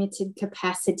our limited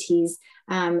capacities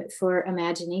for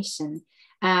imagination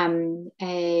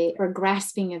or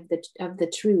grasping of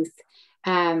the truth.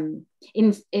 In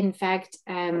fact,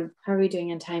 how are we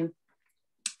doing on time?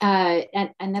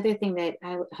 And another thing that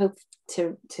I hope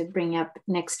to bring up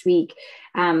next week,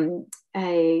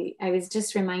 I was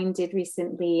just reminded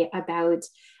recently about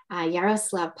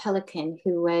Yaroslav Pelikan,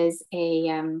 who was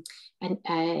a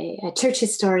church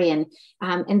historian.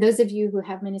 And those of you who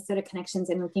have Minnesota connections,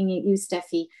 and looking at you,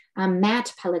 Steffi,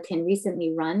 Matt Pelikan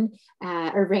recently ran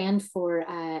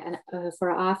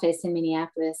for office in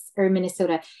Minneapolis or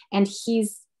Minnesota, and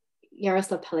he's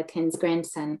Yaroslav Pelikan's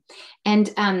grandson.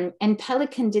 And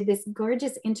Pelikan did this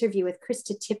gorgeous interview with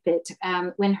Krista Tippett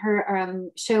when her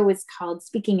show was called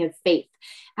Speaking of Faith.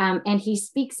 And he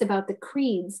speaks about the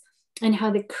creeds and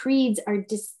how the creeds are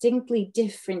distinctly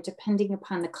different depending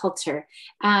upon the culture.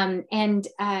 And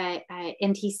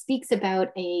he speaks about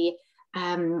a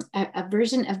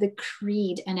version of the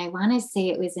creed, and I want to say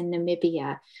it was in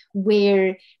Namibia,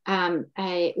 where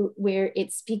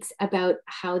it speaks about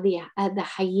how the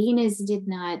hyenas did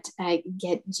not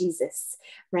get Jesus,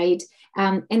 right?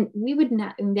 And we would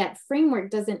not, that framework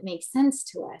doesn't make sense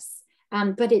to us.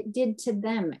 But it did to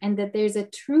them, and that there's a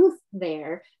truth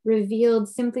there revealed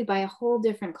simply by a whole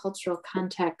different cultural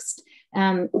context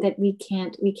that we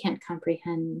can't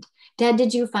comprehend. Dad,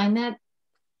 did you find that?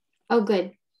 Oh,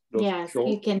 good. Yes,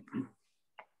 you can.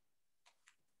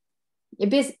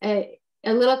 A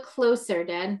little closer,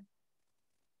 Dad.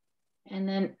 And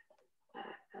then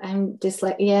I'm just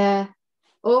like, yeah,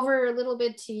 over a little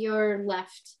bit to your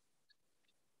left.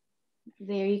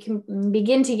 There, you can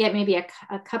begin to get maybe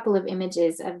a couple of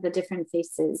images of the different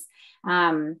faces.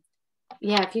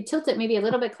 Yeah, if you tilt it maybe a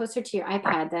little bit closer to your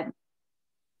iPad, that,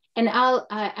 and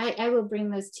I will bring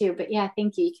those too. But yeah,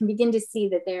 thank you. You can begin to see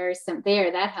that there are some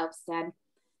there. That helps, Dad.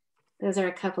 Those are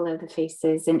a couple of the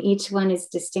faces, and each one is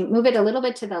distinct. Move it a little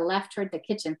bit to the left toward the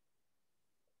kitchen.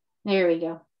 There we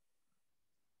go.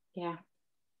 Yeah.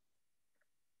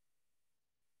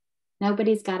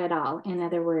 Nobody's got it all, in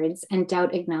other words, and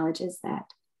doubt acknowledges that.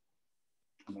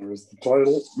 There's the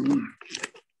title.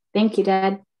 Thank you,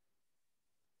 Dad.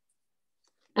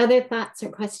 Other thoughts or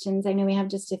questions? I know we have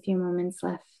just a few moments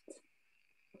left.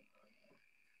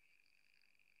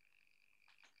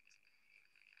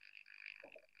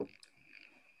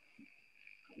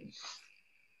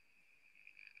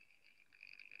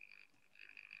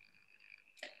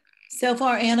 So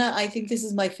far, Anna, I think this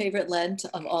is my favorite Lent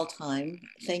of all time.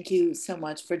 Thank you so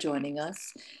much for joining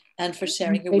us and for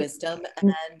sharing your wisdom.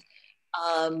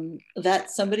 And that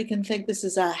somebody can think this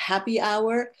is a happy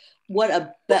hour.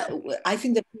 I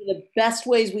think that one of the best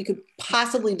ways we could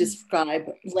possibly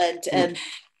describe Lent and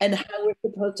how we're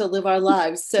supposed to live our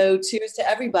lives. So cheers to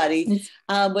everybody,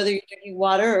 whether you're drinking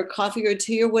water or coffee or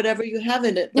tea or whatever you have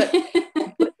in it. But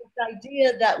this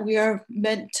idea that we are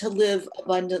meant to live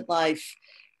abundant life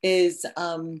is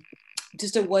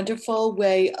just a wonderful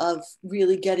way of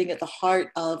really getting at the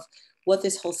heart of what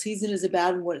this whole season is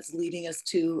about and what it's leading us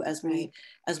to as we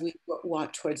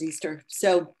walk towards Easter.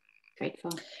 So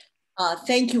grateful.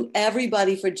 Thank you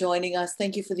everybody for joining us.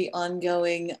 Thank you for the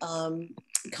ongoing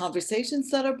conversations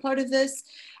that are part of this.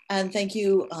 And thank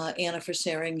you, Anna, for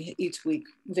sharing each week.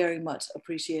 Very much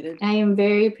appreciated. I am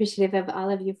very appreciative of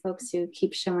all of you folks who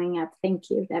keep showing up.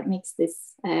 Thank you. That makes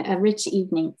this a rich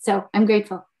evening. So I'm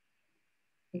grateful.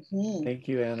 Mm-hmm. Thank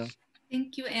you, Anna.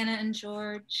 Thank you, Anna and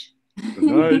George. Good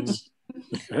night.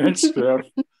 Thanks, Steph.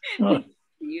 So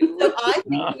I think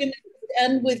we're going to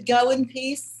end with go in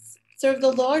peace, serve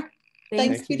the Lord.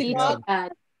 Thanks be to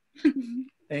God.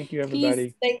 Thank you, everybody.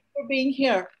 Peace. Thanks for being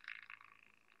here.